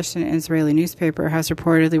minister published in an Israeli newspaper has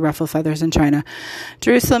reportedly ruffled feathers in China.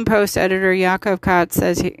 Jerusalem Post editor Yaakov Katz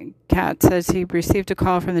says he received a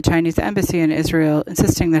call from the Chinese embassy in Israel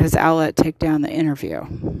insisting that his outlet take down the interview.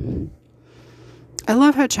 I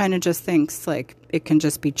love how China just thinks like it can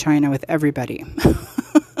just be China with everybody.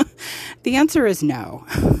 The answer is no.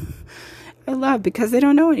 I love because they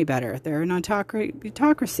don't know any better. They're an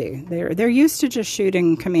autocracy. They're used to just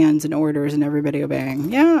shooting commands and orders and everybody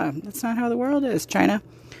obeying. Yeah, that's not how the world is, China.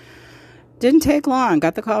 Didn't take long.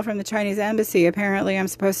 Got the call from the Chinese embassy. Apparently, I'm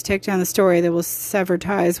supposed to take down the story that will sever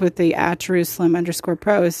ties with the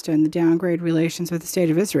 @Jerusalem_Post and the downgrade relations with the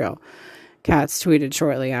State of Israel. Katz tweeted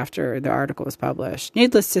shortly after the article was published.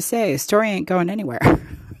 Needless to say, story ain't going anywhere.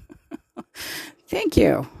 Thank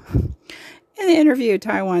you. In the interview,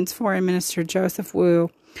 Taiwan's Foreign Minister Joseph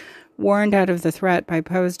Wu warned out of the threat by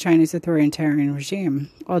posed Chinese authoritarian regime.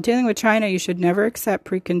 While dealing with China, you should never accept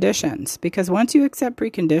preconditions, because once you accept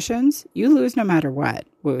preconditions, you lose no matter what,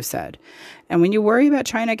 Wu said. And when you worry about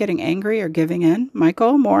China getting angry or giving in,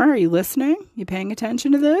 Michael Moore, are you listening? You paying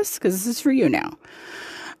attention to this? Because this is for you now.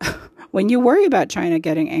 When you worry about China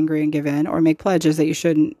getting angry and give in or make pledges that you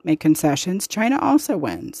shouldn't make concessions, China also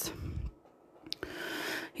wins.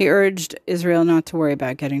 He urged Israel not to worry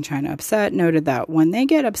about getting China upset, noted that when they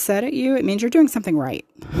get upset at you, it means you're doing something right.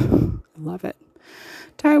 I love it.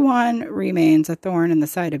 Taiwan remains a thorn in the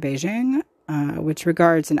side of Beijing, which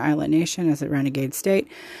regards an island nation as a renegade state.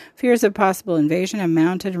 Fears of possible invasion have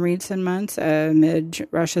mounted in recent months amid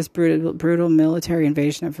Russia's brutal military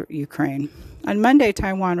invasion of Ukraine. On Monday,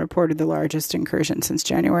 Taiwan reported the largest incursion since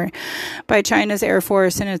January by China's Air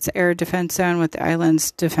Force in its air defense zone, with the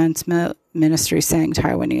island's defense ministry saying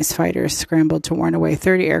Taiwanese fighters scrambled to warn away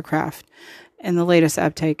 30 aircraft in the latest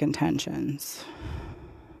uptake in tensions.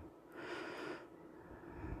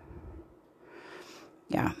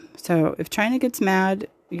 Yeah, so if China gets mad,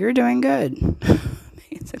 you're doing good,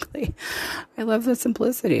 basically. I love the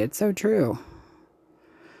simplicity. It's so true.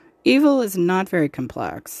 Evil is not very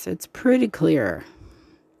complex. It's pretty clear.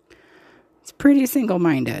 It's pretty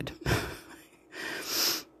single-minded.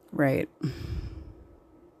 Right.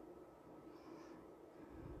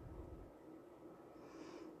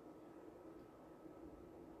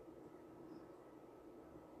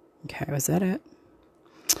 Okay, was that it?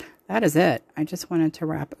 That is it. I just wanted to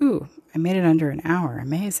wrap. Ooh, I made it under an hour.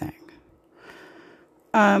 Amazing.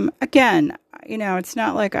 Again, it's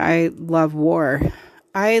not like I love war.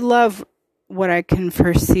 I love what I can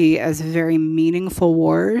foresee as very meaningful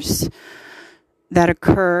wars that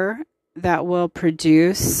occur that will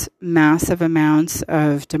produce massive amounts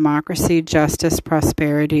of democracy, justice,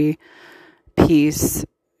 prosperity, peace,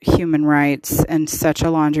 human rights, and such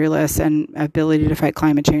a laundry list, and ability to fight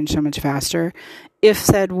climate change so much faster if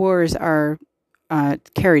said wars are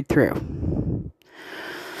carried through.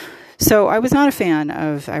 So I was not a fan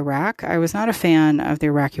of Iraq. I was not a fan of the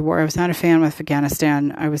Iraqi war. I was not a fan of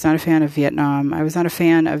Afghanistan. I was not a fan of Vietnam. I was not a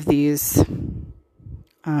fan of these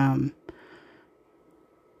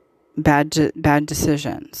bad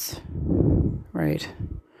decisions. Right.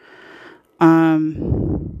 I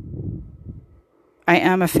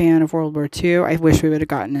am a fan of World War II. I wish we would have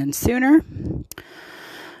gotten in sooner.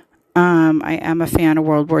 I am a fan of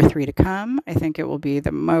World War III to come. I think it will be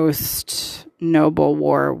the most noble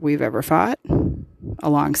war we've ever fought,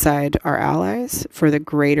 alongside our allies, for the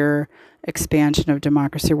greater expansion of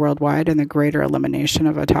democracy worldwide and the greater elimination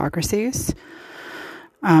of autocracies.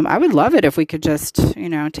 I would love it if we could just,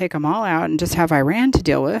 take them all out and just have Iran to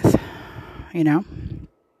deal with,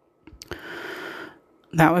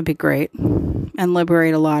 That would be great. And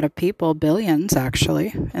liberate a lot of people, billions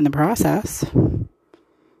actually, in the process,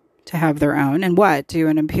 to have their own. And what? Do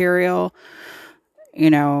an imperial, EU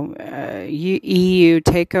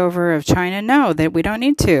takeover of China? No, that we don't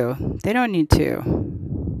need to. They don't need to.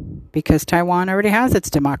 Because Taiwan already has its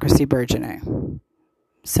democracy burgeoning.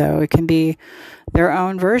 So it can be their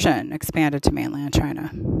own version expanded to mainland China.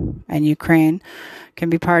 And Ukraine can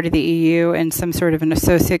be part of the EU in some sort of an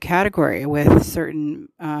associate category with certain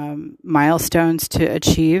milestones to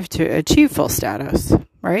achieve full status,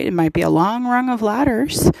 right? It might be a long rung of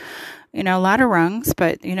ladders, ladder rungs,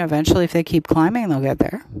 but, eventually if they keep climbing, they'll get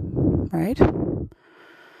there, right?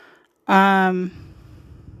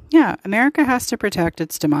 Yeah, America has to protect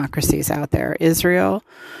its democracies out there. Israel,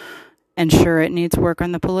 and sure, it needs work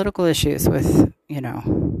on the political issues with,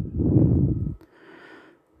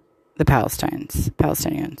 the Palestinians.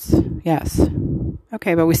 Yes.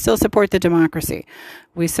 Okay, but we still support the democracy.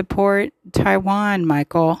 We support Taiwan,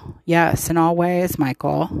 Michael. Yes, in all ways,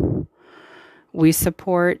 Michael. We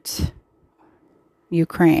support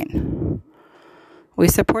Ukraine. We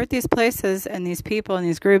support these places and these people and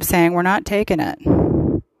these groups saying we're not taking it.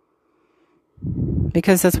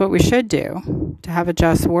 Because that's what we should do to have a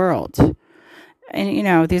just world.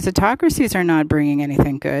 And, these autocracies are not bringing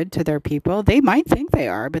anything good to their people. They might think they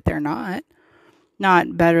are, but they're not.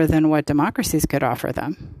 Not better than what democracies could offer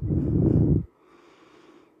them.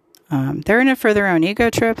 They're in it for their own ego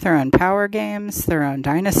trip, their own power games, their own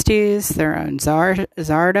dynasties, their own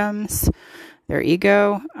tsardoms, their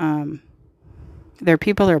ego, their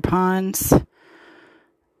people, their pawns.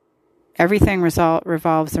 Everything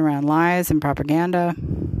revolves around lies and propaganda.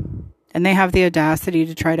 And they have the audacity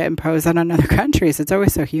to try to impose that on other countries. It's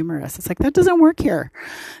always so humorous. It's like, that doesn't work here.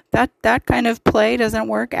 That kind of play doesn't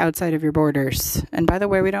work outside of your borders. And by the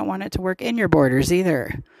way, we don't want it to work in your borders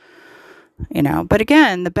either. But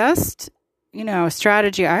again, the best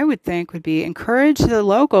strategy I would think would be encourage the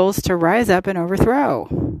locals to rise up and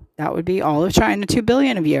overthrow. That would be all of China, 2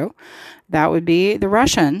 billion of you. That would be the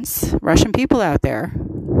Russian people out there.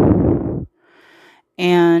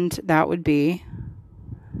 And that would be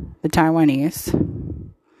the Taiwanese.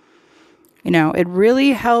 It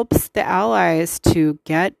really helps the allies to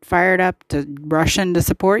get fired up, to Russian to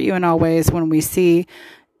support you in all ways when we see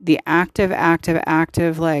the active,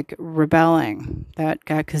 like rebelling,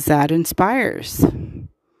 because that inspires.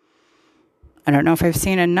 I don't know if I've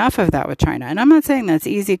seen enough of that with China. And I'm not saying that's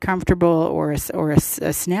easy, comfortable, or a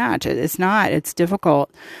snatch. It's not. It's difficult.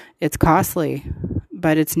 It's costly,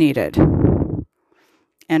 but it's needed.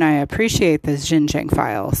 And I appreciate the Xinjiang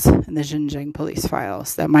files and the Xinjiang police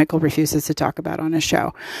files that Michael refuses to talk about on his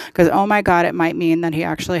show. Because, oh my God, it might mean that he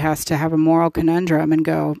actually has to have a moral conundrum and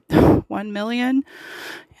go, 1 million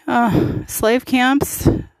slave camps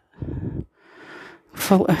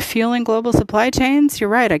fueling global supply chains? You're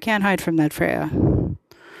right, I can't hide from that, Freya.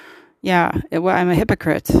 Yeah, I'm a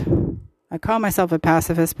hypocrite. I call myself a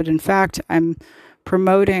pacifist, but in fact, I'm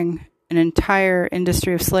promoting an entire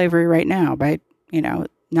industry of slavery right now by,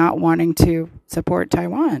 not wanting to support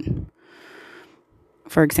Taiwan,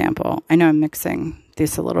 for example. I know I'm mixing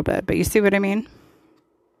this a little bit, but you see what I mean?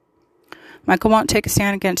 Michael won't take a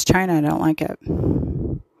stand against China. I don't like it.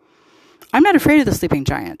 I'm not afraid of the sleeping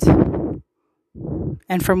giant.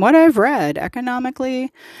 And from what I've read,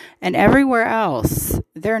 economically and everywhere else,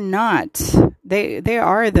 they're not. They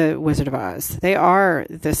are the Wizard of Oz. They are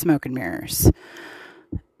the smoke and mirrors.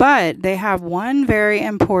 But they have one very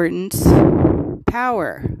important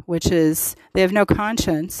power, which is they have no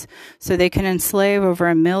conscience, so they can enslave over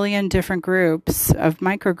 1 million different groups of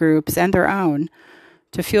microgroups and their own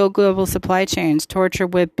to fuel global supply chains, torture,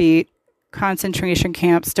 whip, beat, concentration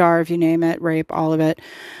camp, starve, you name it, rape, all of it,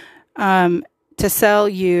 to sell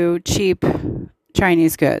you cheap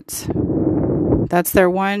Chinese goods. That's their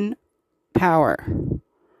one power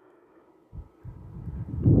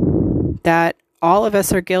that all of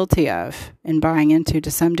us are guilty of in buying into to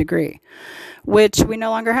some degree, which we no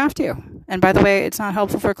longer have to. And by the way, it's not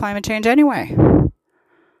helpful for climate change anyway.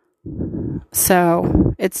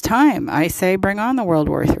 So it's time. I say bring on the World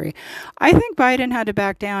War III. I think Biden had to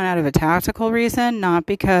back down out of a tactical reason, not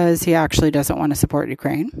because he actually doesn't want to support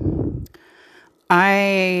Ukraine.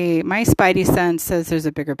 My spidey sense says there's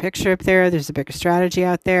a bigger picture up there. There's a bigger strategy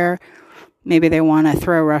out there. Maybe they want to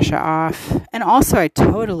throw Russia off. And also, I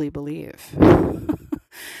totally believe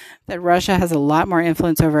that Russia has a lot more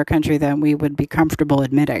influence over our country than we would be comfortable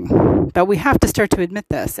admitting. But we have to start to admit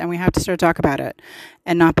this, and we have to start to talk about it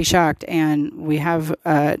and not be shocked. And we have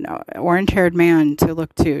an orange-haired man to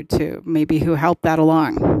look to maybe who helped that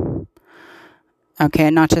along. Okay,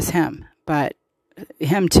 and not just him, but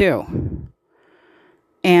him too.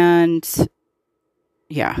 And,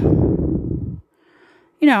 yeah.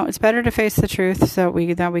 It's better to face the truth so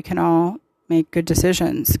that we can all make good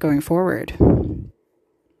decisions going forward.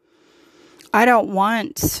 I don't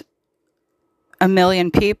want 1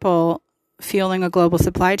 million people fueling a global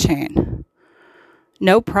supply chain.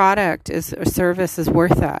 No product or service is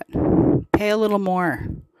worth that. Pay a little more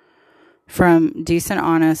from decent,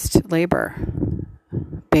 honest labor.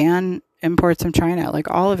 Ban imports from China, like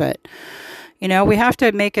all of it. We have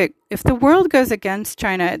to make it, if the world goes against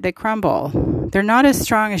China, they crumble. They're not as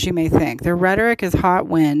strong as you may think. Their rhetoric is hot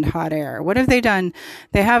wind, hot air. What have they done?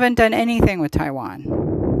 They haven't done anything with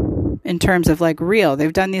Taiwan in terms of real.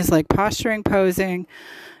 They've done these posturing, posing,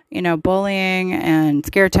 bullying and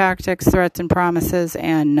scare tactics, threats and promises,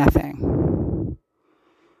 and nothing.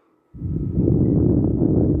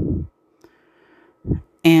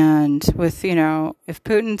 And with, if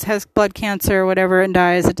Putin has blood cancer or whatever and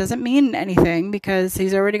dies, it doesn't mean anything because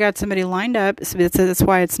he's already got somebody lined up. So that's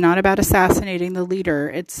why it's not about assassinating the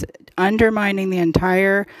leader. It's undermining the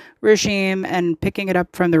entire regime and picking it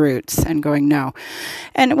up from the roots and going no.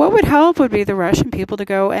 And what would help would be the Russian people to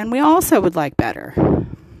go, and we also would like better.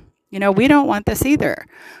 We don't want this either.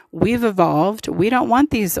 We've evolved. We don't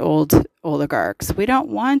want these old oligarchs. We don't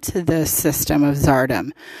want this system of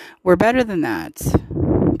czardom. We're better than that.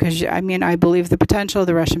 Because, I believe the potential of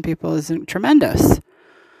the Russian people is tremendous.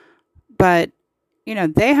 But,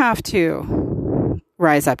 they have to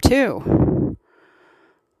rise up too.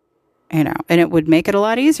 And it would make it a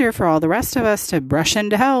lot easier for all the rest of us to rush in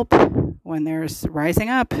to help when there's rising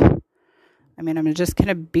up. I'm just going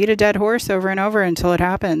to beat a dead horse over and over until it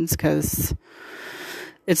happens because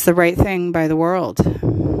it's the right thing by the world.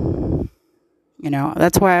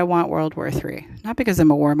 That's why I want World War III. Not because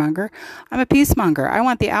I'm a warmonger. I'm a peacemonger. I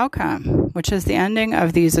want the outcome, which is the ending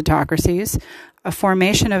of these autocracies, a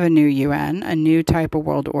formation of a new UN, a new type of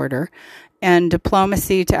world order, and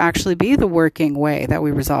diplomacy to actually be the working way that we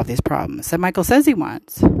resolve these problems that Michael says he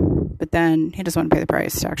wants. But then he doesn't want to pay the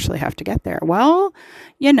price to actually have to get there. Well,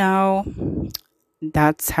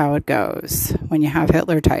 that's how it goes when you have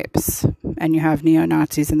Hitler types and you have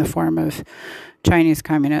neo-Nazis in the form of Chinese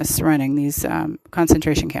communists running these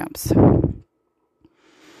concentration camps.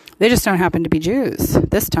 They just don't happen to be Jews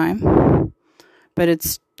this time, but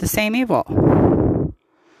it's the same evil.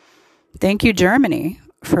 Thank you, Germany,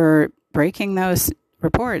 for breaking those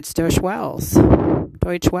reports. Deutsche Wells.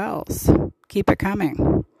 Keep it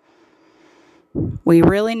coming. We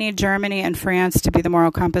really need Germany and France to be the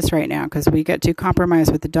moral compass right now because we get too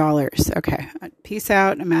compromised with the dollars. Okay, peace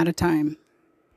out. I'm out of time.